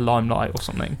like a Limelight or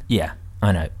something. Yeah,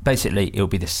 I know. Basically, it'll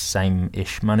be the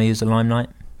same-ish money as a Limelight.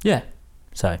 Yeah.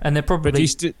 So, and they're probably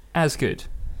But as good.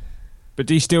 But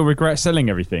do you still regret selling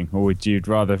everything, or would you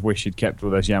rather wish you'd kept all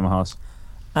those Yamahas?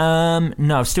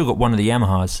 No, I've still got one of the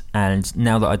Yamahas, and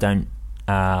now that I don't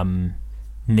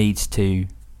need to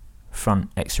front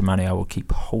extra money, I will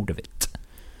keep hold of it.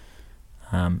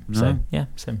 So yeah,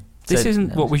 This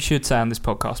isn't what we should say on this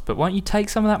podcast, but why don't you take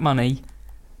some of that money,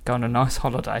 go on a nice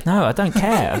holiday? No, I don't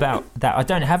care about that. I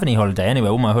don't have any holiday anyway.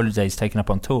 All my holidays taken up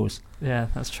on tours. Yeah,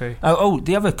 that's true. Oh,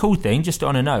 the other cool thing, just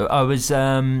on a note, I was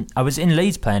in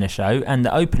Leeds playing a show, and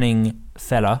the opening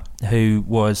fella, who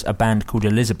was a band called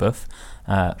Elizabeth,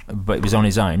 but it was on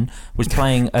his own, was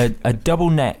playing a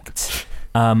double-necked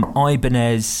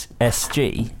Ibanez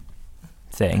SG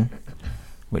thing,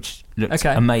 which looks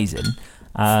amazing.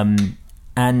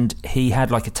 And he had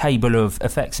like a table of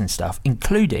effects and stuff,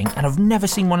 including, and I've never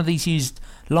seen one of these used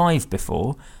live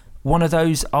before, one of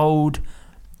those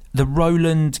the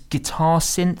Roland guitar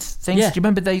synth things. Yeah. Do you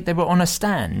remember they were on a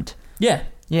stand? Yeah.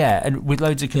 Yeah, and with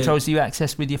loads of controls that you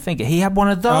access with your finger. He had one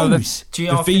of those. The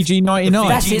VG99.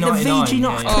 That's it, the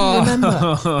VG99.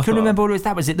 Yeah. I couldn't remember what it was.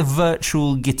 That was it, the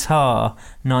Virtual Guitar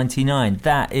 99.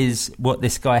 That is what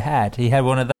this guy had. He had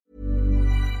one of those.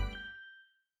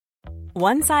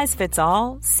 One size fits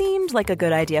all seemed like a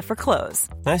good idea for clothes.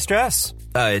 Nice dress.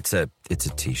 It's a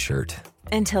t-shirt.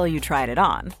 Until you tried it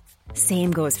on.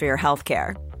 Same goes for your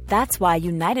healthcare. That's why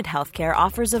United Healthcare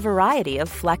offers a variety of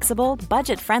flexible,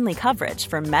 budget-friendly coverage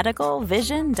for medical,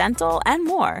 vision, dental, and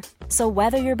more. So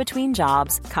whether you're between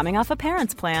jobs, coming off a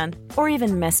parent's plan, or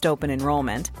even missed open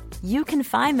enrollment, you can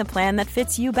find the plan that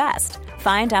fits you best.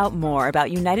 Find out more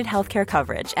about United Healthcare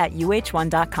coverage at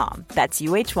uh1.com. That's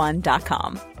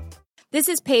uh1.com. This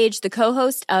is Paige, the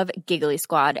co-host of Giggly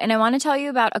Squad, and I want to tell you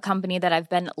about a company that I've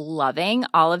been loving,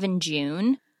 Olive &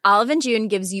 June. Olive & June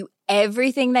gives you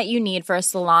everything that you need for a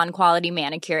salon-quality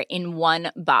manicure in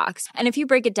one box. And if you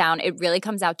break it down, it really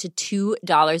comes out to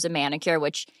 $2 a manicure,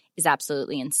 which is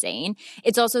absolutely insane.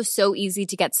 It's also so easy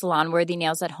to get salon-worthy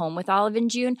nails at home with Olive &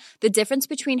 June. The difference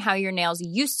between how your nails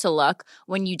used to look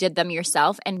when you did them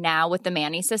yourself and now with the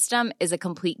Mani system is a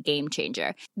complete game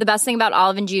changer. The best thing about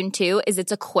Olive & June, too, is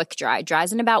it's a quick dry.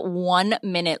 Dries in about 1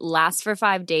 minute, lasts for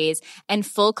 5 days, and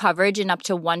full coverage in up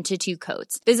to 1 to 2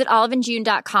 coats. Visit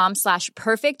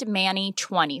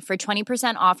oliveandjune.com/perfectmani20 for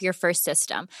 20% off your first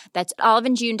system. That's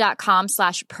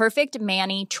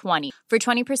oliveandjune.com/perfectmani20 for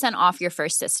 20% off your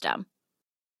first system.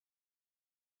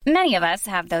 Many of us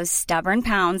have those stubborn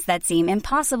pounds that seem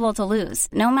impossible to lose,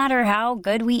 no matter how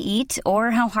good we eat or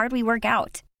how hard we work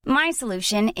out. My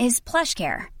solution is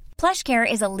PlushCare.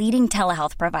 PlushCare is a leading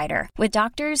telehealth provider with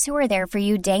doctors who are there for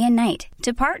you day and night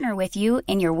to partner with you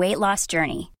in your weight loss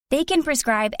journey. They can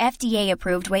prescribe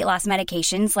FDA-approved weight loss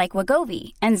medications like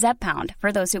Wegovy and Zepbound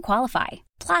for those who qualify.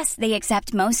 Plus, they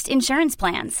accept most insurance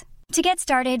plans. To get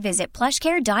started, visit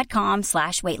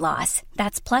plushcare.com/weightloss.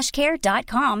 That's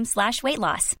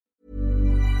plushcare.com/weightloss.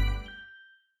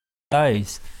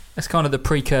 Those. That's kind of the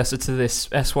precursor to this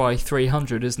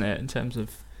SY300, isn't it, in terms of...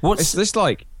 It's just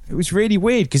like, it was really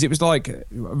weird because it was like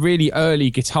really early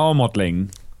guitar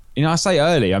modelling. You know, I say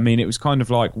early, I mean it was kind of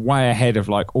like way ahead of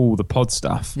like all the pod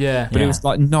stuff. Yeah. But it was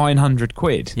like 900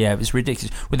 quid. Yeah, it was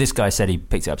ridiculous. Well, this guy said he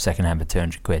picked it up second-hand for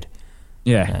 200 quid.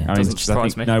 Yeah, it I doesn't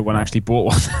surprise me. No one actually bought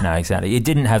one. No, exactly. It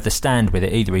didn't have the stand with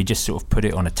it either. He just sort of put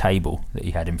it on a table that he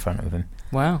had in front of him.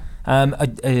 Wow.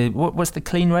 What's the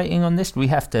clean rating on this? We're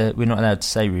not allowed to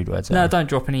say rude words. No, don't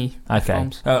drop any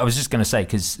bombs. I was just going to say,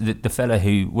 because the fella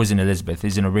who was in Elizabeth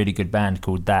is in a really good band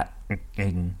called That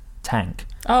Tank.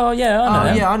 Oh yeah, I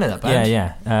know. Yeah, I know that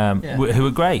band. Who were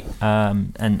great.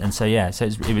 And so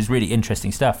it was really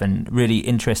interesting stuff and really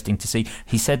interesting to see.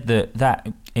 He said that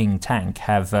Tank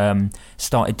have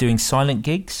started doing silent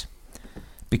gigs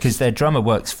because their drummer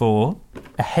works for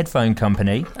a headphone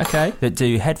company that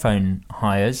do headphone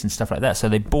hires and stuff like that. So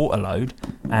they bought a load,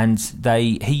 and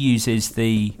he uses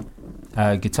the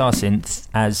guitar synth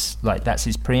as like that's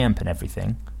his preamp and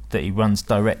everything that he runs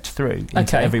direct through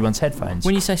into everyone's headphones.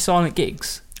 When you say silent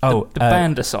gigs, the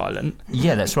band are silent.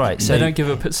 Yeah, that's right. So they don't give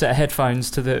a set of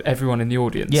headphones to everyone in the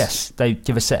audience. Yes, they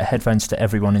give a set of headphones to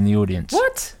everyone in the audience.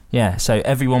 What? Yeah, so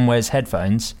everyone wears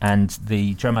headphones, and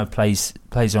the drummer plays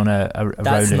on a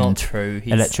That's Roland not true.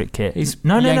 electric kit. He's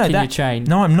yanking your chain.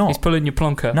 No, I'm not. He's pulling your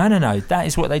plonker. No. That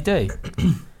is what they do.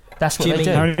 That's what they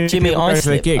do. Jimmy, go to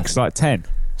their gigs like 10.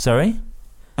 Sorry.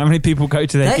 How many people go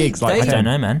to their gigs? I don't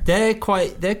know, man. They're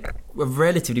a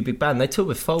relatively big band. They toured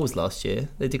with Foals last year.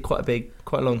 They did quite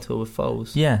a long tour with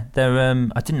Foals. Yeah, they're.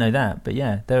 I didn't know that, but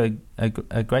yeah, they're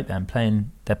a great band.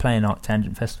 They're playing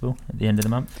Arctangent Festival at the end of the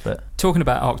month. But talking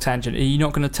about Arctangent, are you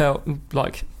not going to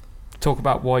talk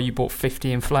about why you bought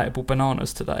 50 inflatable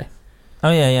bananas today?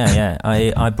 Oh yeah.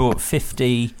 I bought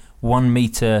 50 1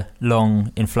 meter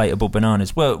long inflatable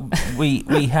bananas. Well, we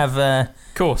have of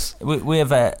course we have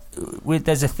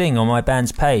there's a thing on my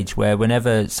band's page where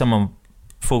whenever someone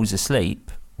falls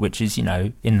asleep, which is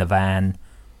in the van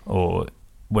or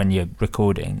when you're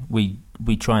recording, we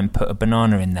try and put a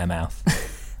banana in their mouth.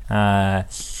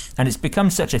 And it's become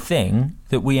such a thing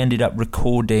that we ended up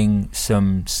recording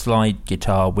some slide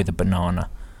guitar with a banana.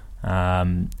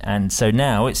 And so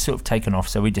now it's sort of taken off,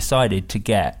 so we decided to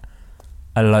get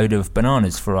a load of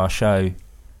bananas for our show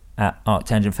at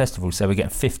Arctangent Festival. So we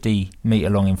get 50 metre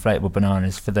long inflatable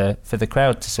bananas for the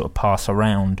crowd to sort of pass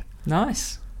around.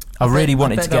 Nice. I really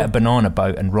wanted to get a banana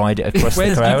boat and ride it across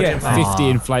the crowd. Where did you get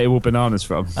 50 inflatable bananas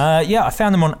from? Yeah, I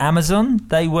found them on Amazon.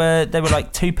 They were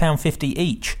like £2.50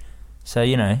 each. So,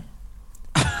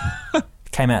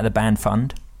 came out of the band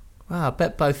fund. Wow, I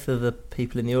bet both of the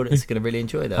people in the audience are going to really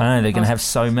enjoy that. I know, they're going to have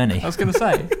so many. I was going to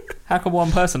say, how can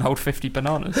one person hold 50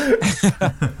 bananas?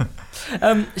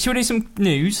 Shall we do some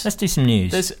news? Let's do some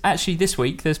news. There's actually, this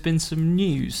week, there's been some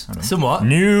news. Somewhat.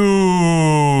 News.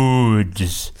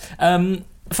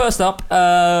 First up,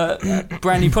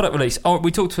 brand new product release. Oh,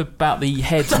 we talked about the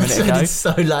heads a minute ago. It's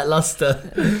so lackluster.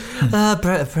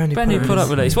 Brand new product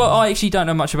release. Well, I actually don't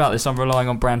know much about this. I'm relying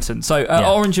on Branson. So,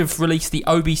 Orange have released the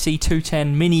OBC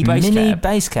 210 mini bass cab. Mini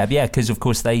bass cab, yeah, because of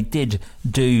course they did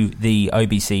do the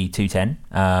OBC 210,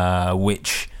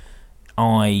 which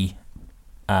I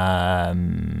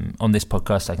on this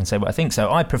podcast I can say what I think. So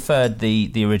I preferred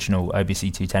the original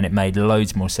OBC 210. It made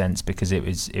loads more sense because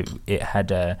it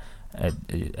had a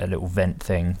little vent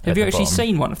thing. Have you actually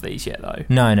seen one of these yet, though?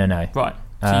 No. Right.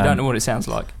 So you don't know what it sounds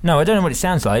like? No, I don't know what it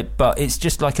sounds like, but it's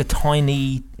just like a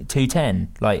tiny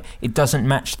 210. Like, it doesn't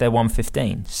match their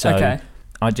 115. So okay.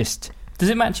 Does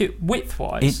it match it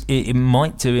width-wise? It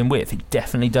might do in width. It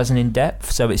definitely doesn't in depth.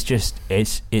 So it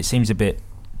seems a bit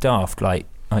daft. Like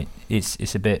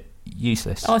it's a bit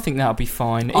useless. I think that'll be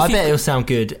fine. I bet it'll sound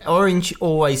good. Orange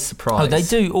always surprise. Oh, they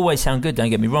do always sound good, don't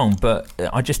get me wrong, but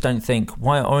I just don't think,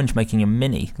 why are Orange making a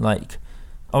mini? Like,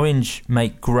 Orange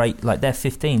make great, like their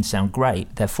 15s sound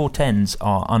great, their 410s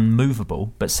are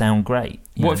unmovable but sound great.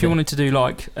 What if you wanted to do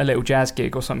like a little jazz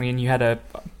gig or something and you had a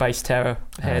bass terror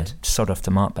head? Sod off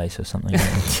to Mark bass or something.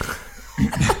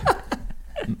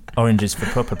 Orange is for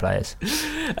proper players.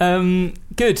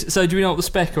 Good. So do we know what the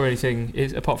spec or anything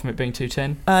is, apart from it being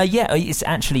 210? Yeah, it's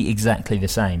actually exactly the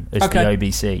same as the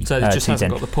OBC. So it just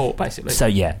hasn't got the port, basically. So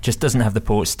yeah, just doesn't have the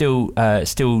port. Still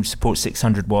supports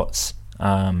 600 watts.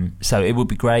 So it would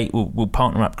be great. We'll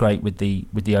partner up great with the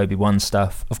OB1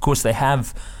 stuff. Of course, they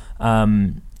have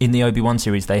in the OB1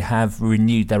 series they have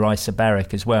renewed their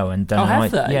isobaric as well. And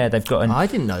have they? Yeah, they've got. I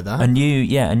didn't know that. A new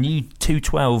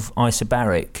 212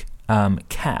 isobaric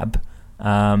cab.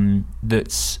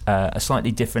 That's a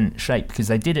slightly different shape because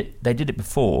they did it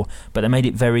before, but they made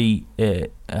it very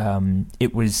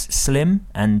it was slim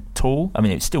and tall. I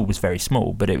mean, it still was very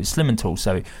small, but it was slim and tall,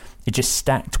 so it just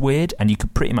stacked weird, and you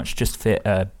could pretty much just fit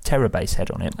a Terra bass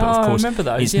head on it. But of course, I remember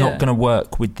those, it's not going to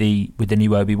work with the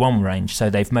new OB1 range, so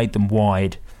they've made them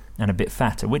wide and a bit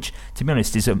fatter, which, to be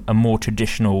honest, is a more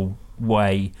traditional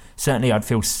way. Certainly I'd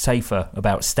feel safer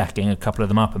about stacking a couple of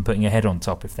them up and putting a head on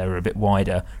top if they were a bit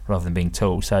wider rather than being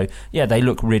tall. So yeah, they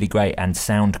look really great and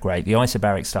sound great. The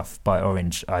isobaric stuff by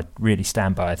Orange I really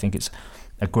stand by. I think it's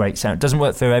a great sound. It doesn't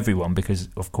work for everyone because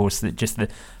of course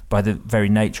by the very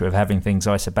nature of having things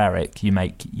isobaric, you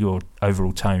make your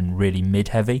overall tone really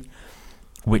mid-heavy,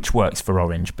 which works for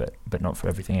Orange but not for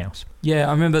everything else. Yeah,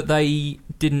 I remember they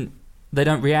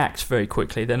don't react very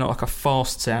quickly. They're not like a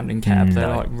fast sounding cab. They're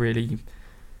like really,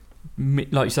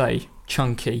 like you say,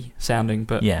 chunky sounding.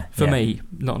 But for me,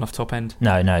 not enough top end.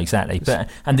 No, exactly.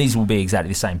 And these will be exactly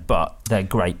the same, but they're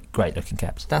great looking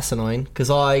cabs. That's annoying because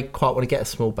I quite want to get a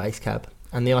small bass cab,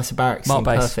 and the isobaric seems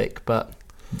perfect. But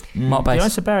the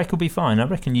isobaric will be fine. I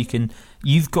reckon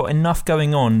you've got enough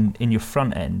going on in your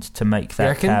front end to make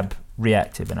that cab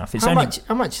reactive enough. How much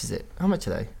is it? How much are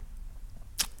they?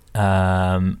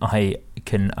 I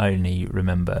can only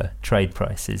remember trade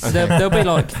prices. They'll be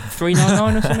like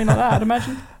 $399 or something like that, I'd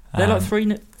imagine. They're like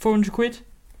 £400.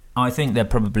 I think they're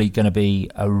probably going to be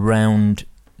around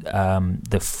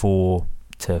the 400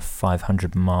 to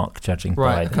 500 mark, judging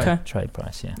by the trade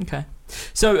price. Yeah. Okay.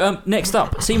 So next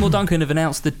up, Seymour Duncan have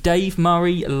announced the Dave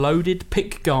Murray loaded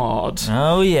pick guard.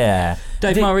 Oh yeah,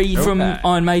 Dave Murray from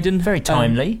Iron Maiden. Very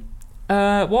timely.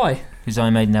 Why? Because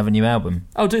Iron Maiden have a new album.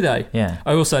 Oh, do they? Yeah.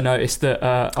 I also noticed that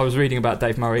I was reading about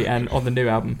Dave Murray, and on the new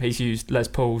album, he's used Les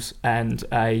Pauls and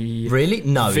a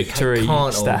Victory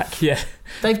stack. Yeah,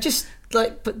 they've just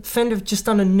but Fender have just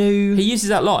done a new. He uses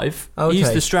that live. Oh, okay. He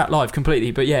used the Strat live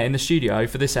completely, but yeah, in the studio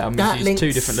for this album, he's used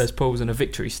 2 different Les Pauls and a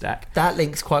Victory stack. That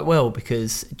links quite well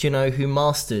because do you know who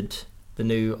mastered the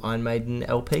new Iron Maiden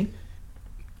LP?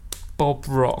 Bob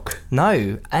Rock.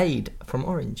 No, Aid from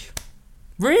Orange.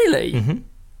 Really? Mm-hmm.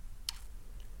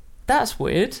 That's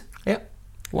weird. Yep.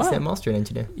 Wow. He's their mastering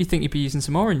engineer. You think you'd be using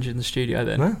some Orange in the studio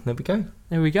then? Well, there we go.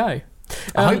 There we go.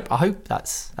 I hope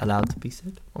that's allowed to be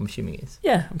said. I'm assuming it is.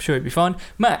 Yeah, I'm sure it'd be fine.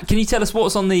 Matt, can you tell us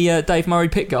what's on the Dave Murray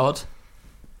pick guard?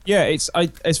 Yeah,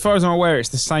 as far as I'm aware, it's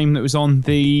the same that was on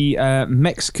the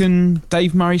Mexican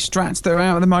Dave Murray Strats that are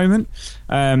out at the moment.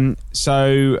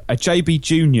 So a JB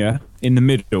Junior in the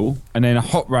middle, and then a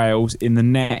Hot Rails in the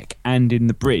neck and in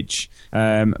the bridge.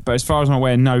 But as far as I'm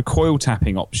aware, no coil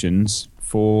tapping options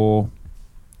for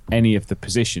any of the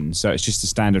positions. So it's just a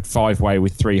standard 5-way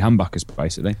with 3 humbuckers,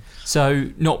 basically. So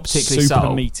not particularly super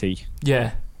subtle. meaty.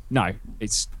 Yeah. No,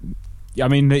 it's. I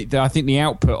mean, I think the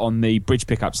output on the bridge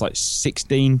pickup's like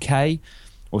 16k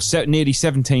or nearly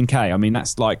 17k. I mean,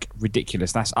 that's like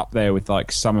ridiculous. That's up there with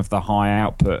like some of the high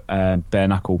output bare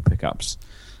knuckle pickups.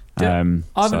 I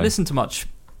haven't listened to much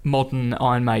modern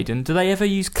Iron Maiden. Do they ever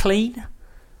use clean?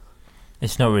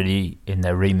 It's not really in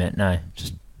their remit, no.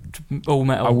 Just all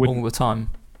metal all the time.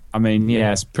 I mean,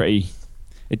 yeah, it's pretty.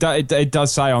 It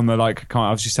does say on the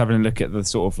I was just having a look at the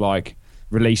sort of like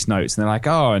release notes, and they're like,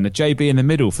 oh, and the JB in the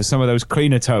middle for some of those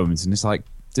cleaner tones, and it's like,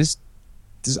 does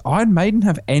Iron Maiden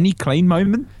have any clean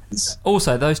moments?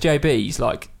 Also, those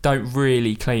JBs don't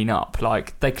really clean up.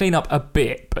 Like they clean up a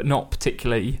bit, but not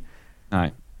particularly.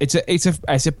 No, it's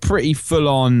a pretty full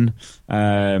on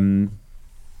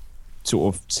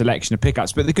sort of selection of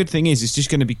pickups. But the good thing is, it's just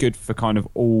going to be good for kind of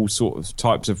all sort of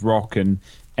types of rock and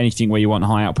anything where you want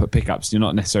high output pickups. You're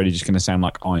not necessarily just going to sound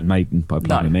like Iron Maiden by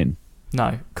putting them in. No,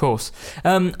 of course.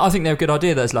 I think they're a good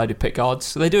idea, those loaded pick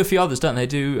guards. They do a few others, don't they?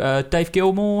 Do Dave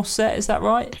Gilmour set, is that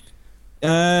right?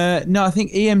 No, I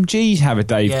think EMGs have a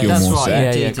Dave Gilmour that's right.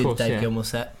 set. Yeah, of course, Dave Gilmour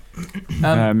set.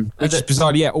 Which is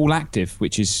bizarre. Yeah, all active,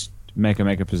 which is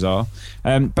mega bizarre.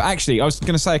 But actually, I was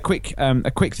going to say a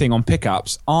quick thing on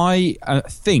pickups. I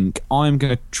think I'm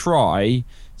going to try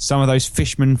some of those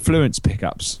Fishman Fluence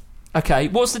pickups. Okay,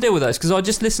 what's the deal with those? Because I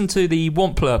just listened to the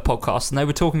Wampler podcast and they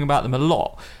were talking about them a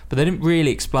lot, but they didn't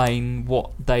really explain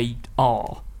what they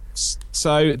are.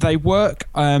 So they work.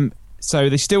 So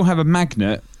they still have a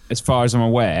magnet, as far as I'm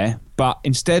aware, but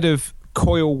instead of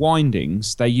coil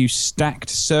windings, they use stacked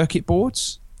circuit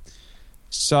boards.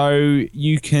 So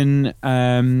you can,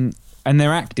 and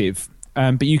they're active,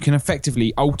 but you can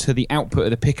effectively alter the output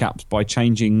of the pickups by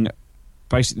changing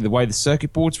basically the way the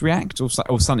circuit boards react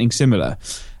or something similar.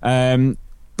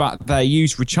 But they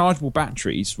use rechargeable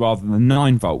batteries rather than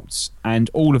 9 volts, and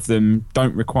all of them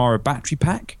don't require a battery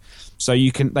pack. So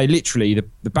they literally,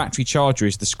 the battery charger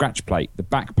is the scratch plate, the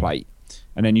back plate,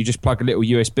 and then you just plug a little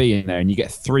USB in there and you get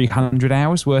 300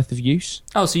 hours worth of use.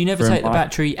 Oh, so you never take the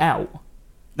battery out?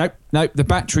 Nope. The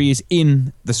battery is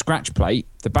in the scratch plate,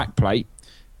 the back plate,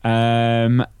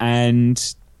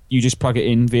 and you just plug it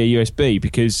in via USB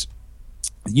because,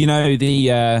 you know,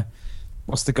 the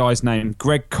what's the guy's name?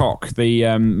 Greg Koch,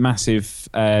 the massive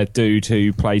dude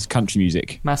who plays country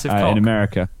music in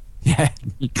America. Yeah,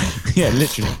 yeah,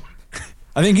 literally.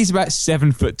 I think he's about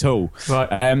 7 foot tall.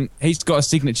 Right. He's got a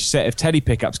signature set of Teddy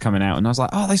pickups coming out, and I was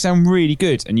like, oh, they sound really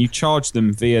good. And you charge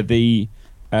them via the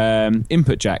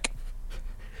input jack.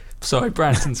 Sorry,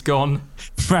 Brandon's gone.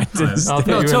 Brandon's I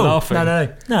thought you were laughing.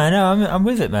 No, I'm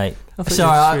with it, mate.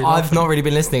 Sorry, I've not really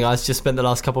been listening. I just spent the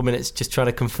last couple of minutes just trying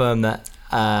to confirm that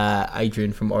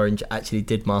Adrian from Orange actually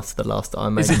did master the last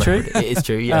Iron Maiden. Is it true? It is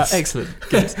true, yes. Excellent.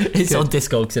 Good. It's on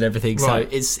Discogs and everything,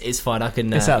 right. So it's fine. I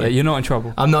can. It's out there. You're not in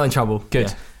trouble. I'm not in trouble. Good.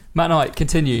 Yeah. Matt Knight,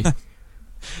 continue.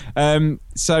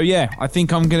 So yeah, I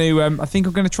think I'm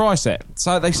gonna try a set.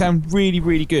 So they sound really,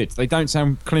 really good. They don't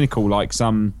sound clinical like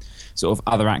some sort of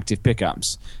other active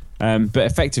pickups, but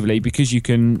effectively, because you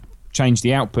can change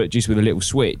the output just with a little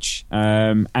switch,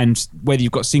 and whether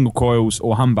you've got single coils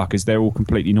or humbuckers, they're all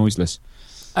completely noiseless.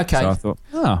 Okay. So I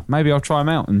thought, maybe I'll try them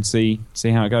out and see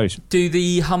how it goes. Do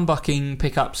the humbucking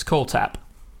pickups coil tap?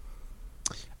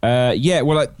 Yeah,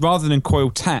 well, rather than coil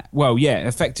tap,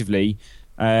 effectively,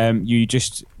 you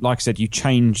just, like I said, you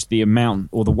change the amount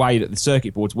or the way that the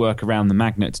circuit boards work around the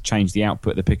magnet to change the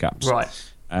output of the pickups. Right.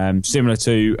 similar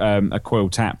to a coil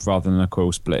tap rather than a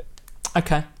coil split.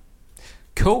 Okay.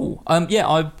 Cool. Yeah,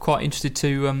 I'm quite interested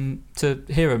to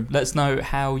hear them. Let us know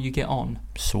how you get on.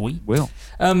 Sweet. Will.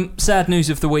 Sad news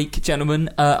of the week, gentlemen.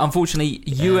 Unfortunately,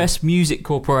 US Music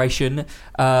Corporation,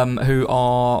 who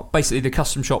are basically the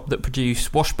custom shop that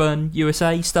produce Washburn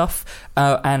USA stuff,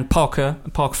 and Parker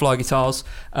Fly guitars,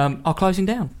 are closing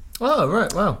down. Oh,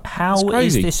 right, wow. How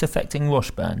is this affecting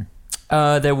Washburn?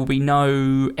 There will be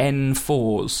no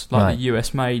N4s, like the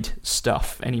US-made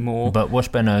stuff anymore. But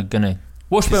Washburn are going to...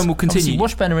 Washburn will continue.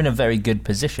 Washburn are in a very good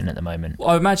position at the moment.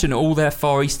 I imagine all their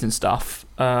Far Eastern stuff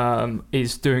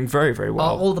is doing very, very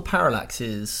well. All the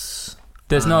Parallaxes...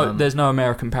 There's no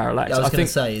American Parallax. I was going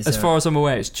to say... As far as I'm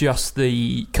aware, it's just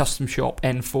the custom shop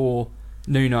N4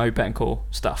 Nuno Bencore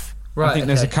stuff. Right, I think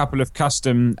there's a couple of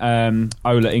custom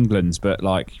Ola Englands, but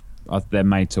they're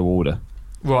made to order.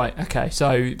 Right, okay.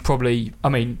 So probably,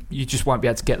 you just won't be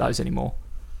able to get those anymore.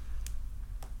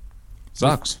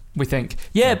 Sucks. We think.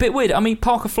 Yeah, a bit weird.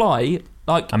 Parker Fly,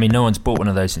 no one's bought one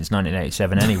of those since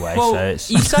 1987 anyway. Well, so it's...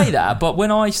 you say that, but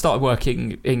when I started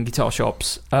working in guitar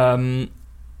shops,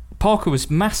 Parker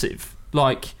was massive.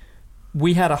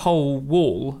 We had a whole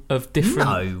wall of different...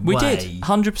 No we way. did,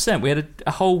 100%. We had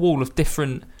a whole wall of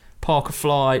different Parker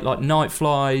Fly, like Night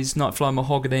Fly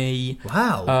Mahogany.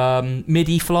 Wow.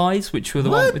 MIDI flies, which were the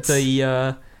one with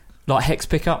the hex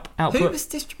pickup output. Who was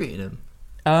distributing them?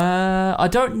 I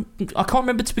can't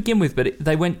remember to begin with, but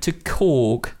they went to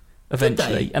Korg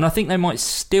eventually, and I think they might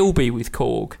still be with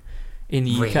Korg in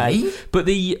the UK. But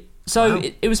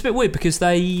it was a bit weird because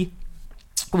they,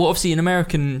 obviously an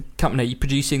American company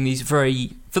producing these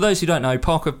very, for those who don't know,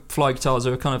 Parker Fly guitars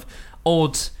are a kind of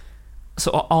odd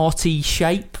sort of arty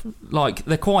shape,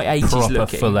 they're quite 80s proper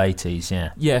looking. Full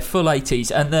 80s, yeah, full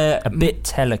 80s, and they're a bit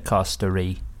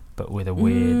Telecaster-y, but with a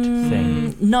weird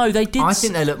thing. No, they did. I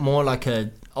think they look more like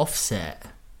a Offset.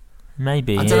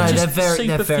 Maybe. I don't know. They're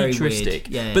very futuristic.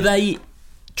 Weird. Yeah. But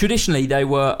traditionally they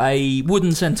were a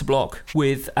wooden centre block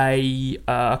with a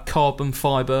carbon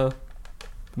fibre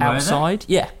outside.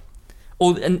 Yeah.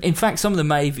 And in fact, some of them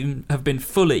may even have been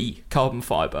fully carbon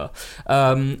fibre,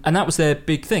 and that was their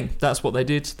big thing. That's what they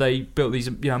did. They built these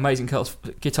amazing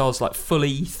guitars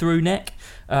fully through neck,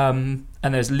 and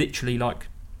there's literally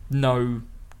no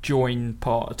join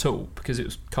part at all because it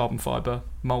was carbon fibre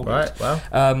moulded. Right, wow.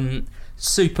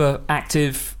 Super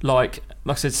active, like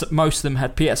I said, most of them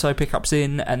had piezo pickups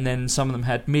in, and then some of them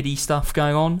had MIDI stuff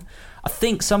going on. I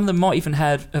think some of them might even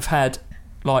have had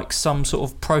some sort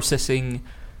of processing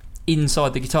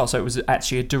inside the guitar, so it was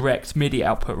actually a direct MIDI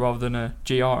output rather than a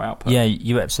GR output. Yeah,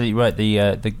 you're absolutely right.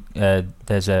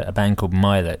 There's a band called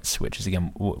Milets, which is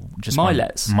again just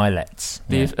Milets,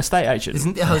 the estate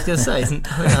agent. I was going to say,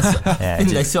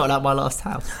 they sorted out my last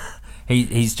house.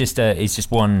 He's just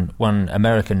one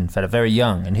American fella, very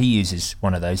young, and he uses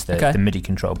one of those the MIDI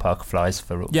control Parker Flies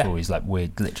for all his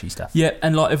weird glitchy stuff. Yeah,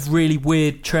 and a really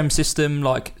weird trem system.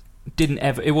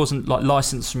 It wasn't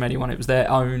licensed from anyone. It was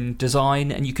their own design,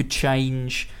 and you could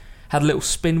had a little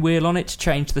spin wheel on it to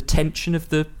change the tension of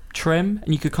the trem,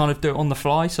 and you could kind of do it on the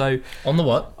fly. So on the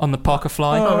what? On the Parker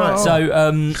Fly. Oh, right.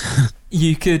 So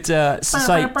you could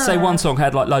say one song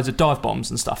had loads of dive bombs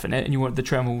and stuff in it, and you wanted the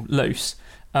trem all loose.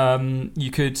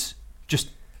 You could just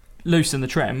loosen the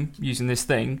trem using this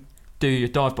thing, do your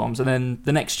dive bombs, and then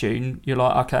the next tune you're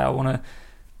like, okay, I want to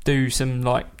do some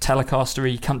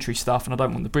Telecaster-y country stuff, and I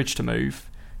don't want the bridge to move.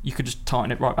 You could just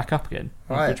tighten it right back up again.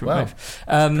 Right, wow.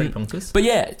 Pretty bonkers. But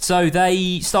yeah, so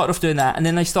they started off doing that, and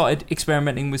then they started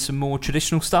experimenting with some more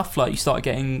traditional stuff. You started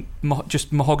getting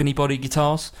just mahogany body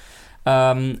guitars,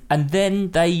 and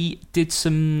then they did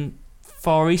some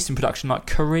Far Eastern production,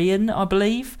 Korean, I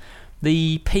believe,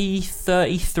 the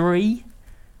P33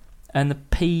 and the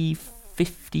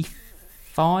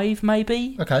P55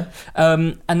 maybe. Okay.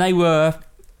 And they were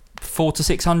 £400 to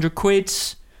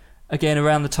 £600 again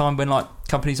around the time when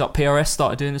companies like PRS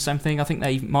started doing the same thing. I think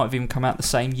they might have even come out the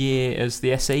same year as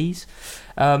the SEs,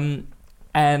 and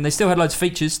they still had loads of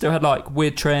features, still had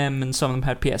weird trem, and some of them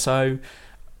had PSO,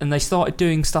 and they started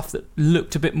doing stuff that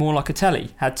looked a bit more like a telly,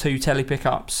 had 2 telly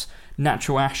pickups,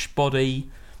 natural ash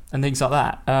body and things like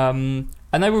that, and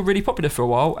they were really popular for a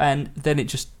while, and then it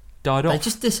just died off. They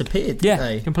just disappeared, didn't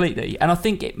they? Completely. And I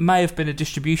think it may have been a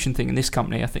distribution thing in this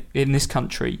company. I think in this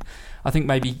country, I think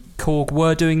maybe Korg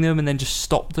were doing them and then just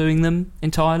stopped doing them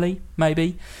entirely,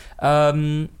 maybe.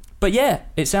 But yeah,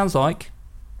 it sounds like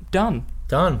done.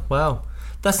 Wow,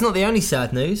 that's not the only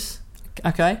sad news.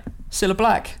 Okay, Cilla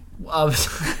Black. I was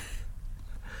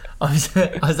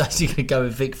actually going to go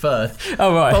with Vic Firth.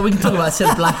 Oh right, but we can talk about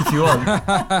Cilla Black if you want.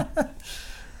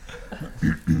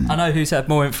 I know who's had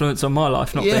more influence on my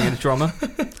life, not being a drummer.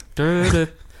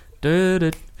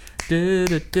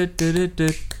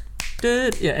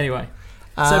 Yeah, anyway.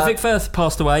 So Vic Firth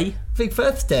passed away. Vic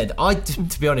Firth's dead.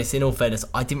 To be honest, in all fairness,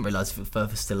 I didn't realise Vic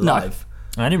Firth was still alive.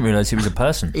 I didn't realise he was a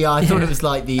person. Yeah, I thought it was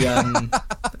like the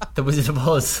Wizard of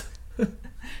Oz.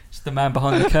 Just the man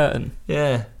behind the curtain.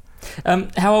 Yeah.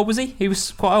 How old was he? He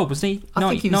was quite old, wasn't he?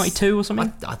 92 or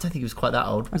something? I don't think he was quite that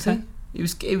old, was he?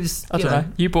 It was. I don't know.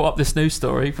 You brought up this news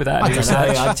story without any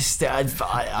research. I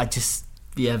just.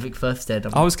 Yeah, Vic Firth's dead.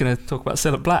 I was going to talk about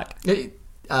Cilla Black.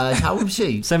 How old was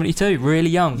she? 72, really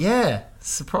young. Yeah,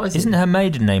 surprising. Isn't her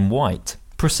maiden name White?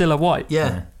 Priscilla White.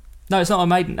 Yeah. No, it's not her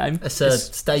maiden name. It's a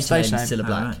stage name, Cilla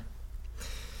Black. Right.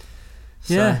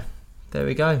 So, yeah. There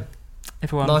we go.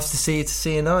 Everyone. Nice to see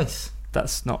you nice.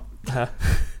 That's not her.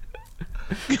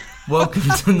 Welcome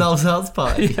to Noel's house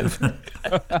party.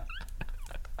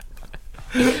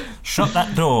 Shut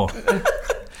that door.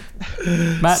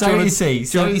 Matt, do you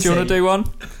want to do one?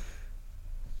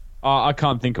 I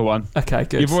can't think of one. Okay,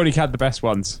 good. You've already had the best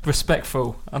ones.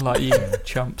 Respectful, unlike you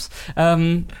chumps.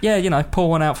 Yeah, pour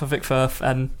one out for Vic Firth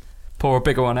and pour a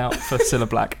bigger one out for Cilla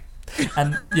Black.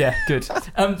 And yeah, good.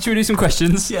 Should we do some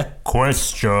questions? Yeah.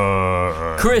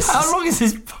 Question. Chris. How long has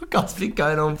this podcast been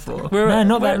going on for? We're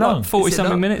not that long.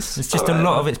 40-something minutes. It's just a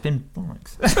lot of it's been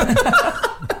bollocks.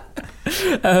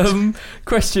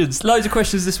 Questions. Loads of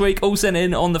questions this week, all sent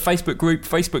in on the Facebook group,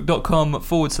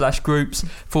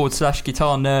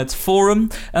 facebook.com/groups/guitar nerds forum.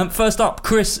 First up,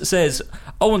 Chris says,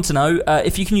 I want to know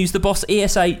if you can use the Boss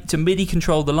ES8 to MIDI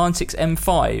control the Line 6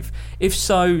 M5. If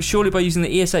so, surely by using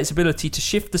the ES8's ability to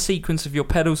shift the sequence of your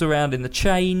pedals around in the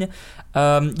chain,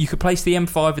 you could place the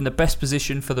M5 in the best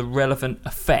position for the relevant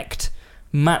effect.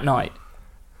 Matt Knight.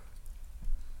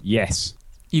 Yes.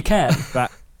 You can?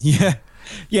 Yeah.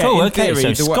 Yeah, oh, okay,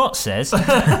 theory, so Scott says.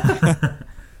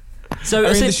 So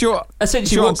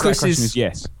essentially what Chris is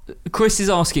yes. Chris is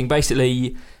asking,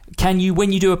 basically, can you,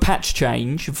 when you do a patch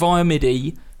change via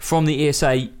MIDI from the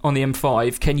ES8 on the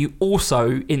M5, can you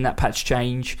also, in that patch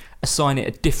change, assign it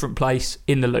a different place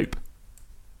in the loop?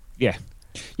 Yeah.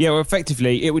 Yeah, well,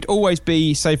 effectively, it would always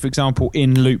be, say, for example,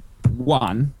 in loop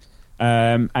 1,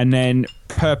 and then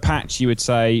per patch you would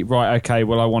say, right, okay,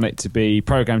 well, I want it to be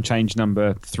program change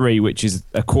number 3, which is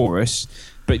a chorus,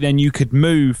 but then you could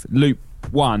move loop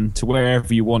 1 to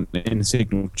wherever you want in the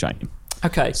signal chain.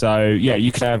 Okay. So, yeah,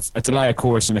 you could have a delay, a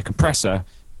chorus, and a compressor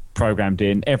programmed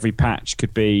in. Every patch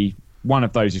could be one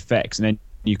of those effects, and then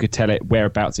you could tell it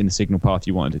whereabouts in the signal path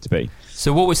you wanted it to be.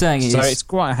 So what we're saying is... So it's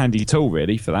quite a handy tool,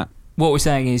 really, for that. What we're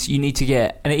saying is you need to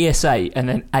get an ES8 and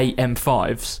then 8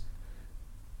 M5s.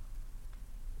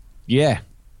 Yeah.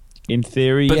 In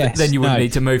theory, but yes. Then you wouldn't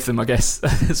need to move them, I guess.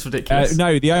 That's ridiculous.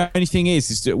 No, the only thing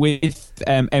is that with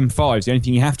M5s, the only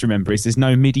thing you have to remember is there's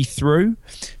no MIDI through,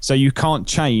 so you can't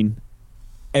chain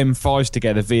M5s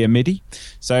together via MIDI.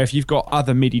 So if you've got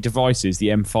other MIDI devices, the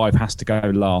M5 has to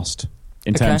go last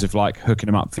in terms of like hooking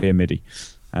them up via MIDI.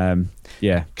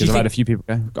 Yeah, because I've had a few people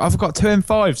go, I've got 2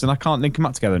 M5s and I can't link them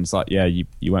up together, and it's like, yeah,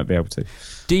 you won't be able to.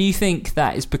 Do you think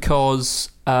that is because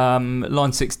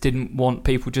Line 6 didn't want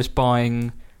people just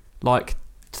buying like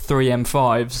 3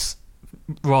 M5s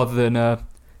rather than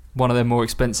one of their more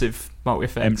expensive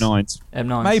multi-effects?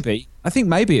 M9s. Maybe. I think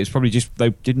maybe it's probably just they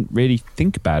didn't really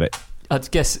think about it. I'd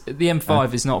guess the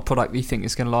M5 is not a product that you think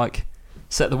is going to like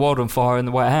set the world on fire in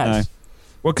the way it has. No.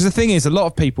 Well, because the thing is, a lot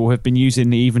of people have been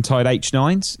using the Eventide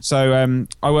H9s. So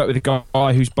I work with a guy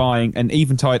who's buying an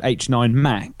Eventide H9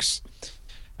 Max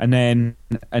and then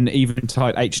an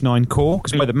Eventide H9 Core.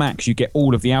 Because by the Max, you get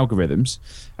all of the algorithms.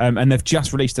 And they've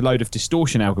just released a load of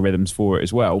distortion algorithms for it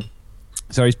as well.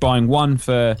 So he's buying one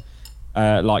for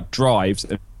like drives,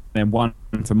 and then one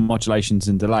for modulations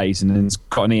and delays, and then he's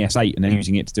got an ES8 and then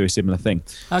using it to do a similar thing.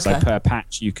 Okay. So per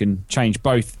patch, you can change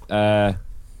both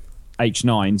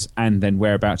H9s and then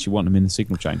whereabouts you want them in the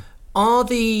signal chain. Are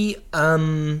the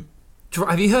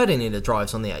have you heard any of the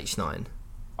drives on the H9?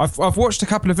 I've watched a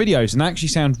couple of videos and they actually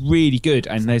sound really good,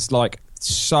 and there's like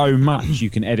so much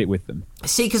you can edit with them.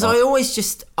 See, because I always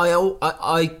just I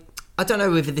don't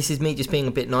know whether this is me just being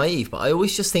a bit naive, but I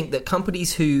always just think that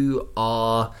companies who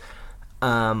are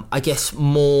I guess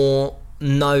more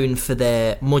known for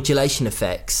their modulation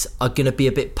effects are going to be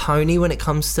a bit pony when it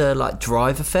comes to like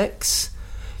drive effects.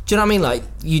 Do you know what I mean? Like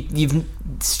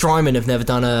Strymon have never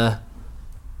done a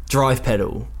drive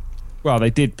pedal. Well, they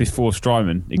did before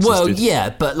Strymon existed. Well, yeah,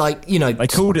 but like, you know, they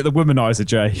called it the Womanizer,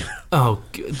 Jay. Oh,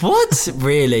 what?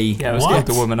 Really? Yeah, it was called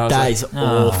the Womanizer. That is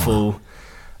awful.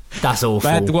 That's awful.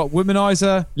 They had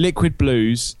Womanizer, Liquid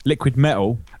Blues, Liquid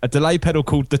Metal, a delay pedal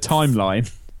called the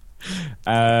Timeline,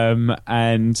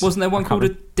 And wasn't there one called a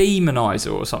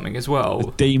demonizer or something as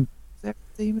well? Demonizer?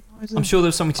 I'm sure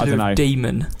there's something to do with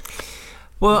demon.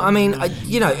 Well, I mean, I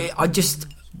just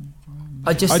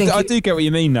think I do get what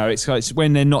you mean, though. It's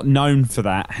when they're not known for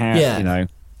that. You know.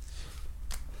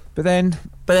 But then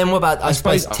what about I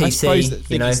suppose TC?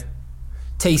 You know,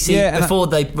 TC before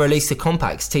they released the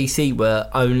compacts, TC were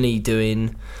only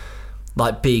doing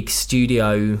like big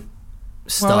studio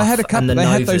stuff. Well, they had a couple. And they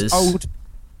Novas.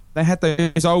 had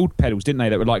those old pedals, didn't they?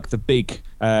 That were like the big,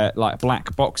 like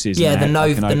black boxes. Yeah, the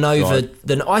Nova.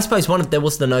 I suppose there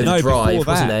was the Nova Drive,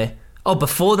 wasn't there? Oh,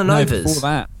 before the Novas. Before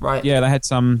that, right? Yeah, they had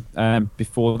some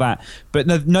before that. But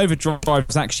the Nova Drive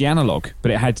was actually analog,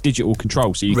 but it had digital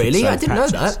control. So you really, could I didn't know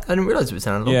that. I didn't realise it was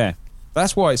analog. Yeah.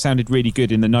 That's why it sounded really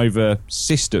good in the Nova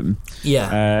system.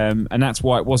 Yeah. And that's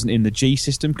why it wasn't in the G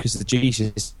system, because the G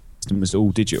system was all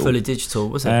digital. Fully digital,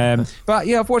 was it? But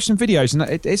yeah, I've watched some videos and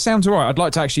it sounds all right. I'd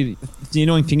like to actually... The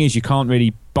annoying thing is you can't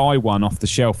really buy one off the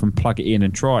shelf and plug it in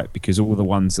and try it, because all the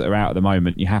ones that are out at the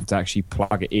moment, you have to actually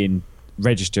plug it in,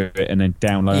 register it, and then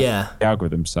download the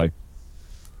algorithm. So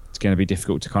it's going to be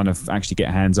difficult to kind of actually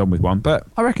get hands on with one. But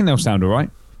I reckon they'll sound all right.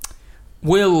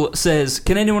 Will says,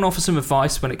 can anyone offer some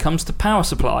advice when it comes to power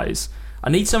supplies? I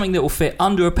need something that will fit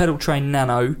under a pedal train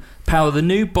Nano, power the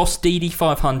new Boss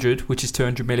DD500, which is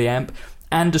 200 milliamp,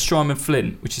 and a Strymon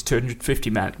Flint, which is 250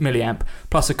 milliamp,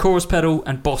 plus a chorus pedal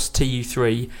and Boss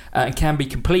TU3, and can be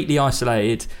completely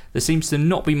isolated. There seems to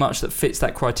not be much that fits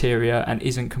that criteria and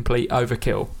isn't complete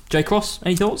overkill. J Cross,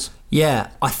 any thoughts? Yeah,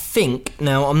 I think,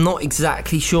 now I'm not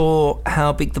exactly sure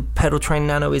how big the pedal train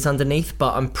Nano is underneath,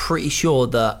 but I'm pretty sure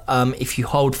that if you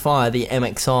hold fire, the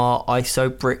MXR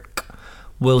ISO brick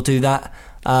will do that.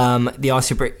 The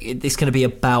ISO brick, it's going to be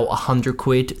about 100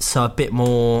 quid, so a bit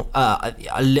more, a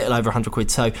little over 100 quid,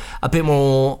 so a bit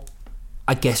more,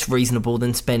 I guess, reasonable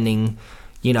than spending,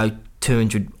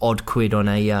 200 odd quid on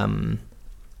a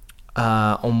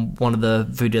on one of the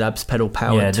Voodoo Labs pedal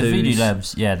power. Yeah, the 2s. Voodoo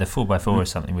Labs, the 4x4 or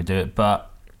something would do it,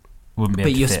 but wouldn't be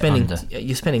able to fit under.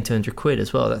 You're spending 200 quid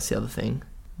as well. That's the other thing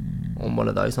on one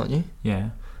of those, aren't you?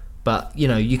 Yeah. But you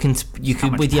can How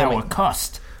much with power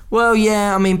cost? Well,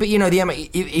 yeah, I mean, but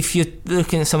if you're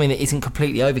looking at something that isn't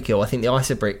completely overkill, I think the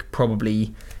ISO brick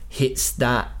probably hits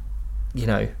that.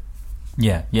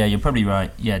 Yeah, you're probably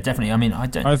right. Yeah, definitely. I mean, I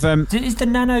don't. Is the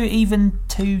Nano even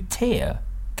 2-tier?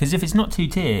 Because if it's not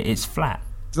 2-tier, it's flat.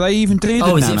 Do they even do the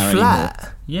Nano is it flat?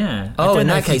 Anymore? Yeah. Oh, in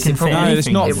that case, no, it's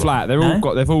not flat.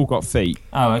 They've all got feet.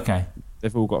 Oh, okay.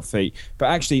 They've all got feet. But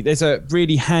actually, there's a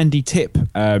really handy tip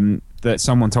that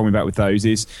someone told me about with those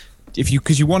is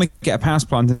because you want to get a power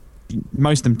supply,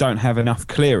 most of them don't have enough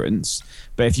clearance.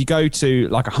 But if you go to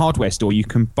like a hardware store, you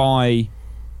can buy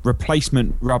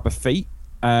replacement rubber feet,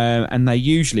 and they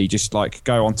usually just like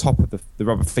go on top of the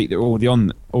rubber feet that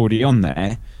are already on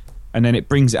there. And then it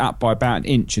brings it up by about an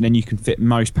inch, and then you can fit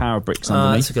most power bricks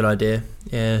underneath. That's a good idea.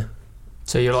 Yeah.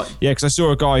 So you're like... Yeah, because I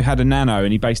saw a guy who had a Nano,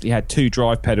 and he basically had 2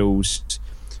 drive pedals,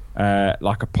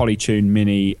 like a Polytune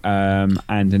Mini and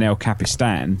an El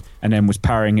Capistan, and then was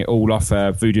powering it all off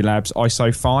a Voodoo Labs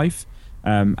ISO 5.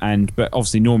 But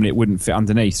obviously normally it wouldn't fit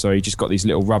underneath, so he just got these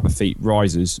little rubber feet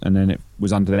risers, and then it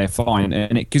was under there fine.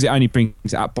 And because it only brings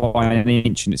it up by an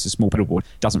inch, and it's a small pedal board,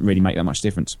 it doesn't really make that much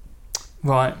difference.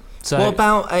 Right. So what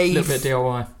about a little bit of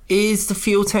DIY? Is the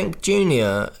Fuel Tank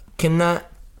Junior? Can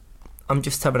that? I'm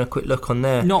just having a quick look on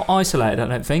there. Not isolated, I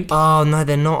don't think. Oh no,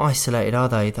 they're not isolated, are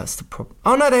they? That's the problem.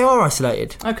 Oh no, they are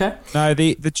isolated. Okay. No,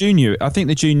 the Junior. I think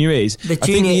the Junior is. I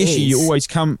think the issue you always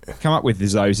come up with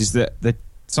is those is that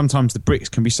sometimes the bricks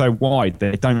can be so wide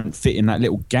they don't fit in that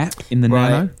little gap in the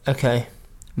Nano. Okay.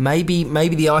 Maybe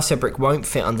the ISO brick won't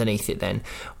fit underneath it then.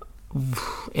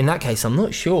 In that case, I'm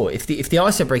not sure if the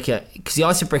ISO brick, because the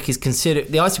ISO brick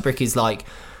is like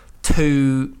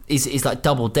is like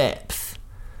double depth,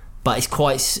 but it's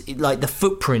quite like the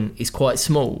footprint is quite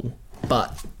small.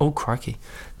 But oh crikey,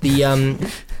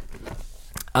 the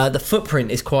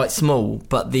footprint is quite small,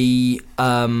 but the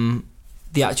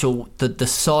actual the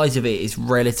size of it is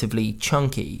relatively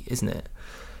chunky, isn't it?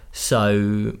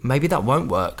 So maybe that won't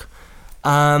work.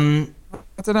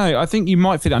 I don't know. I think you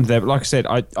might fit it under there, but like I said,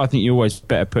 I think you're always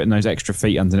better putting those extra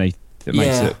feet underneath. That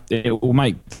makes it will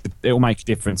make a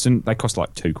difference, and they cost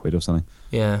like £2 or something.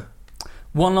 Yeah.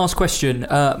 One last question.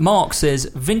 Mark says,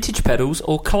 vintage pedals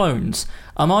or clones?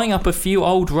 I'm eyeing up a few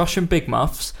old Russian Big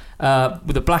Muffs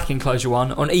with a black enclosure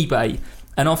one on eBay,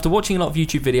 and after watching a lot of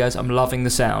YouTube videos, I'm loving the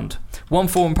sound. One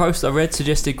forum post I read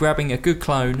suggested grabbing a good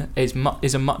clone is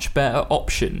a much better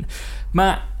option.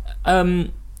 Matt,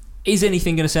 is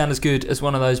anything going to sound as good as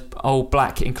one of those old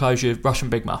black enclosure Russian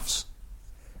Big Muffs?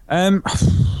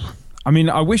 I I mean,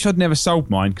 I wish I'd never sold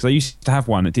mine because I used to have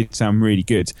one that did sound really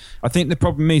good. I think the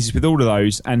problem is with all of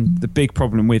those, and the big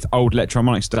problem with old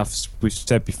electroharmonic stuff, as we've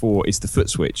said before, is the foot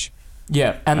switch.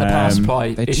 Yeah, and the power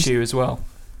supply issue as well.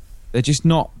 They're just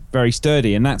not very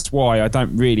sturdy, and that's why I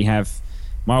don't really have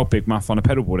my old Big Muff on a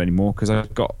pedal board anymore, because I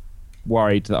got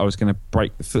worried that I was going to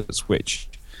break the foot switch.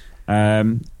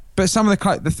 But some of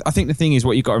I think the thing is,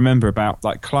 what you've got to remember about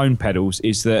like clone pedals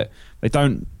is that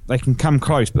they can come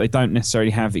close, but they don't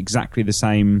necessarily have exactly the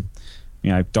same,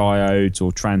 diodes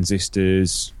or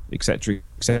transistors, etc.,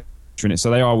 in it.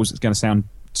 So they are always going to sound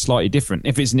slightly different.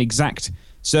 If it's an exact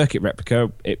circuit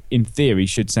replica, it in theory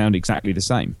should sound exactly the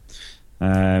same.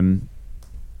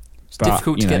 It's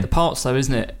difficult to get the parts though,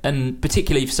 isn't it? And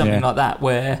particularly for something like that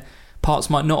where parts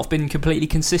might not have been completely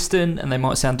consistent and they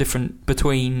might sound different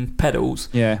between pedals.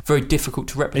 Yeah. Very difficult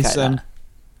to replicate that.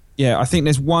 Yeah, I think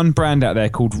there's one brand out there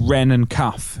called Wren and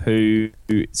Cuff who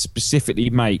specifically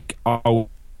make old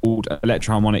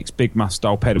Electro-Harmonix Big Muff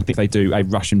style pedals. I think they do a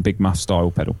Russian Big Muff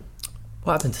style pedal.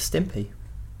 What happened to Stimpy?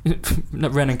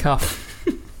 Not Wren and Cuff.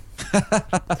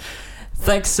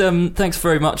 Thanks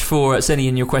very much for sending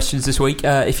in your questions this week.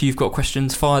 If you've got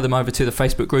questions, fire them over to the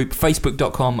Facebook group,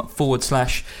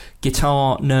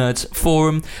 facebook.com/Guitar Nerds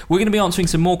Forum. We're going to be answering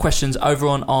some more questions over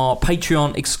on our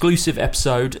Patreon exclusive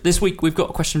episode. This week we've got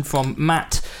a question from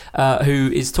Matt, who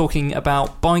is talking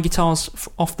about buying guitars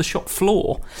off the shop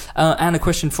floor, and a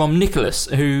question from Nicholas,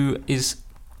 who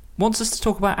wants us to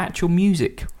talk about actual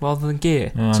music rather than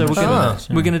gear. So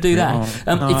we're going to do that.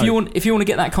 If you want to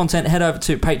get that content, head over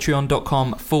to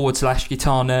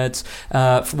patreon.com/Guitar Nerds.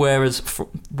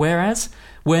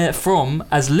 Where from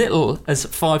as little as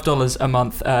 $5 a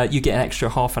month, you get an extra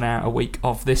half an hour a week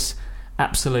of this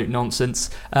absolute nonsense.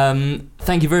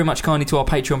 Thank you very much kindly to our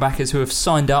Patreon backers who have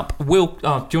signed up. Will, do you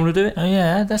want to do it? Oh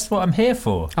yeah, that's what I'm here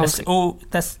for. That's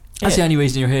the only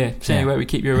reason you're here. It's the only way we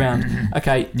keep you around.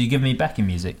 Okay. You give me backing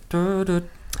music. Will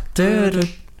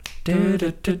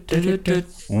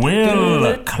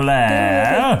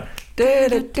Clare,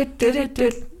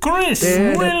 Chris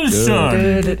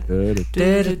Wilson,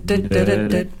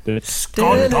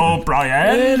 Scott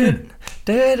O'Brien,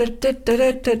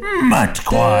 Matt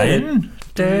Quine,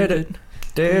 Fletch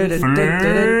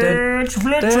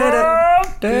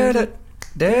Fletcher,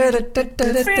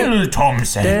 Phil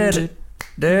Thompson,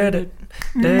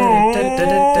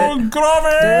 Mo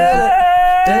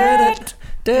Gravitt,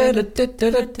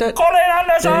 Colin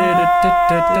Anderson.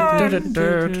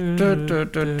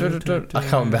 I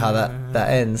can't remember how that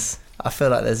ends. I feel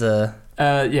like there's a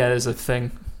there's a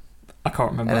thing. I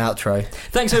can't remember. An outro.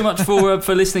 Thanks so much for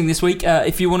listening this week.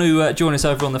 If you want to join us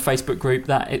over on the Facebook group,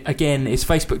 that again is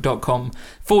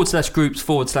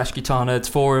facebook.com/groups/Guitar Nerds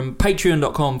Forum,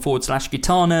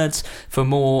 patreon.com/Guitar Nerds for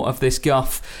more of this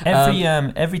guff.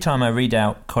 Every time I read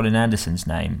out Colin Anderson's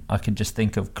name, I can just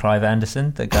think of Clive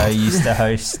Anderson, the guy who used to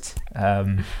host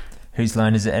Whose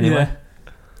Line Is It Anyway? Yeah.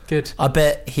 Good. I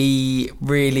bet he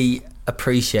really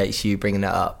appreciates you bringing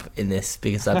that up in this,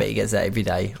 because I bet he gets that every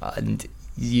day. And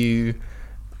you're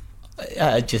Clive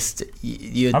Anderson.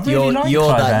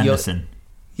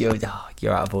 You're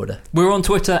out of order. We're on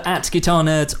Twitter @Guitar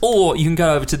Nerds, or you can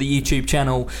go over to the YouTube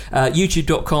channel,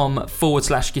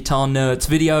 youtube.com/Guitar Nerds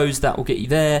videos. That will get you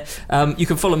there. You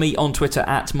can follow me on Twitter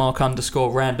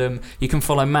 @Mark_Random. You can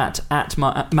follow Matt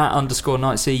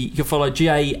 @Matt_Nightsea. You can follow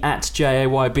Jay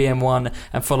 @JAYBM1,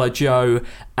 and follow Joe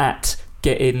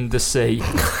 @GetInTheSea.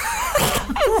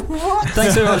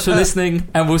 Thanks so much for listening,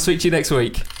 and we'll speak to you next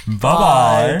week.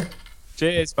 Bye.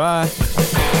 Cheers. Bye.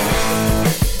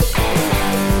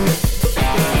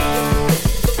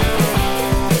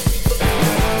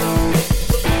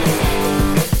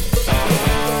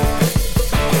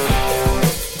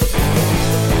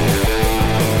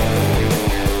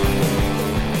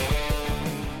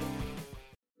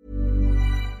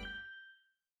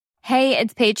 Hey,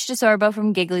 it's Paige DeSorbo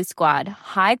from Giggly Squad.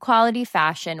 High quality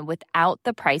fashion without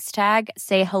the price tag.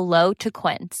 Say hello to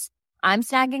Quince. I'm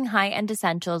snagging high-end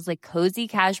essentials like cozy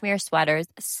cashmere sweaters,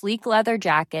 sleek leather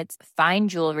jackets, fine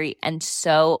jewelry, and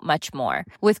so much more.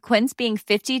 With Quince being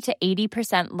 50 to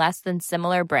 80% less than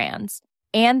similar brands.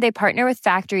 And they partner with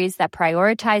factories that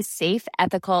prioritize safe,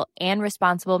 ethical, and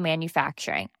responsible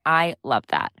manufacturing. I love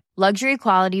that. Luxury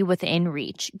quality within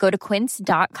reach. Go to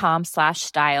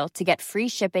quince.com/style to get free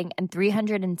shipping and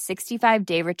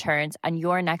 365-day returns on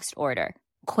your next order.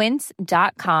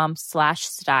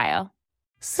 Quince.com/style.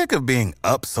 Sick of being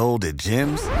upsold at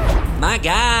gyms? My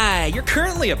guy, you're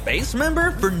currently a base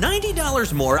member? For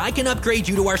 $90 more, I can upgrade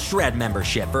you to our Shred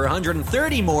membership. For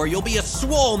 $130 more, you'll be a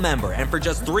Swole member. And for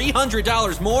just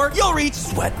 $300 more, you'll reach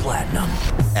Sweat Platinum.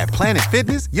 At Planet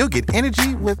Fitness, you'll get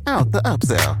energy without the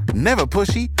upsell. Never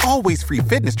pushy, always free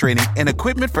fitness training and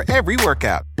equipment for every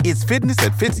workout. It's fitness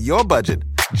that fits your budget.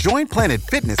 Join Planet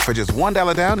Fitness for just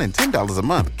 $1 down and $10 a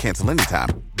month. Cancel anytime.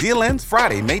 Deal ends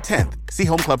Friday, May 10th. See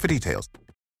Home Club for details.